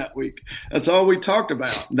nauseum that week. That's all we talked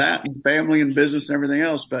about, that and family and business and everything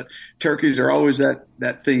else. But turkeys are always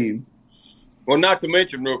that theme. Well, not to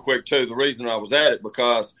mention real quick, too, the reason I was at it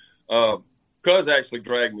because Cuz actually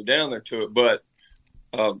dragged me down there to it. But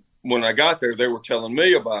when I got there, they were telling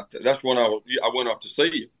me about that. That's when I went up to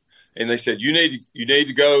see you. And they said, you need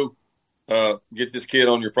to go get this kid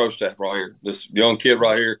on your pro staff right here, this young kid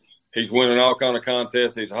right here. He's winning all kind of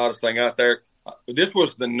contests. He's the hottest thing out there. This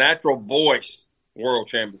was the Natural Voice World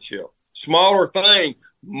Championship. Smaller thing,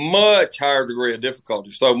 much higher degree of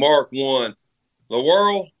difficulty. So Mark won the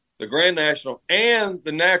World, the Grand National, and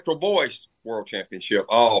the Natural Voice World Championship,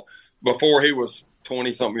 all before he was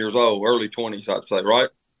 20-something years old, early 20s, I'd say, right?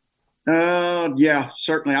 Yeah,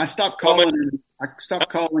 certainly. I stopped calling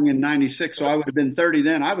in 96, so I would have been 30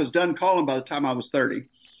 then. I was done calling by the time I was 30.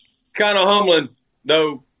 Kind of humbling,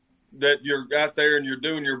 though, that you're out there and you're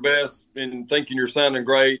doing your best and thinking you're sounding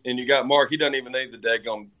great, and you got Mark. He doesn't even need the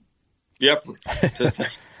daggone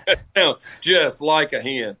just like a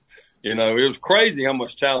hen. It was crazy how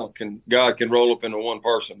much talent God can roll up into one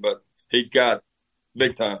person, but he got it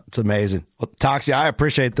big time. It's amazing. Well, Toxey, I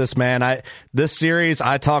appreciate this, man. This series,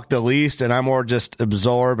 I talk the least, and I more just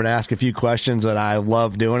absorb and ask a few questions, and I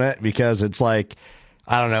love doing it because it's like,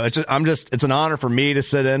 I don't know. It's an honor for me to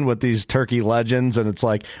sit in with these turkey legends, and it's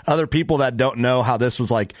like other people that don't know how this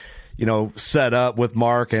was like, set up with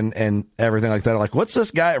Mark and everything like that. Like, what's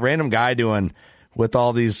this random guy doing with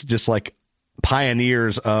all these just like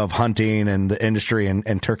pioneers of hunting and the industry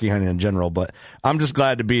and turkey hunting in general? But I'm just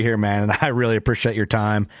glad to be here, man, and I really appreciate your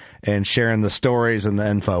time and sharing the stories and the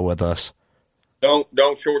info with us.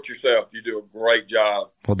 Don't short yourself. You do a great job.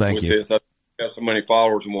 Well, thank you. This. I have so many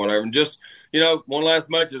followers and whatever. And just, one last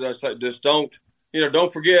message I say, just don't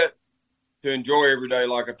forget to enjoy every day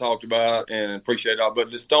like I talked about and appreciate it all. But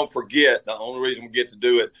just don't forget, the only reason we get to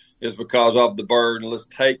do it is because of the bird. And let's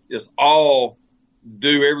all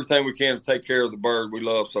do everything we can to take care of the bird we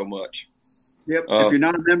love so much. Yep. If you're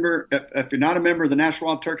not a member of the National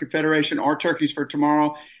Wild Turkey Federation or Turkeys for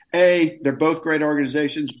Tomorrow, A, they're both great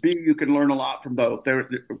organizations. B, you can learn a lot from both.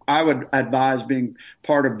 I would advise being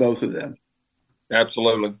part of both of them.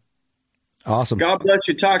 Absolutely. Awesome. God bless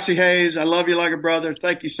you, Toxey Hayes. I love you like a brother.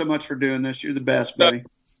 Thank you so much for doing this. You're the best, buddy.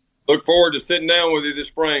 Look forward to sitting down with you this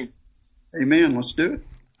spring. Amen. Let's do it.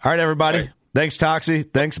 All right, everybody. Thanks, Toxey.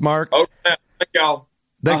 Thanks, Mark. Okay. Thank y'all.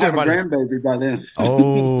 Thanks, I'll have everybody. a grandbaby by then.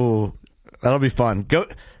 Oh, that'll be fun.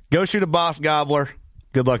 Go shoot a boss gobbler.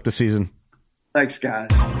 Good luck this season. Thanks, guys.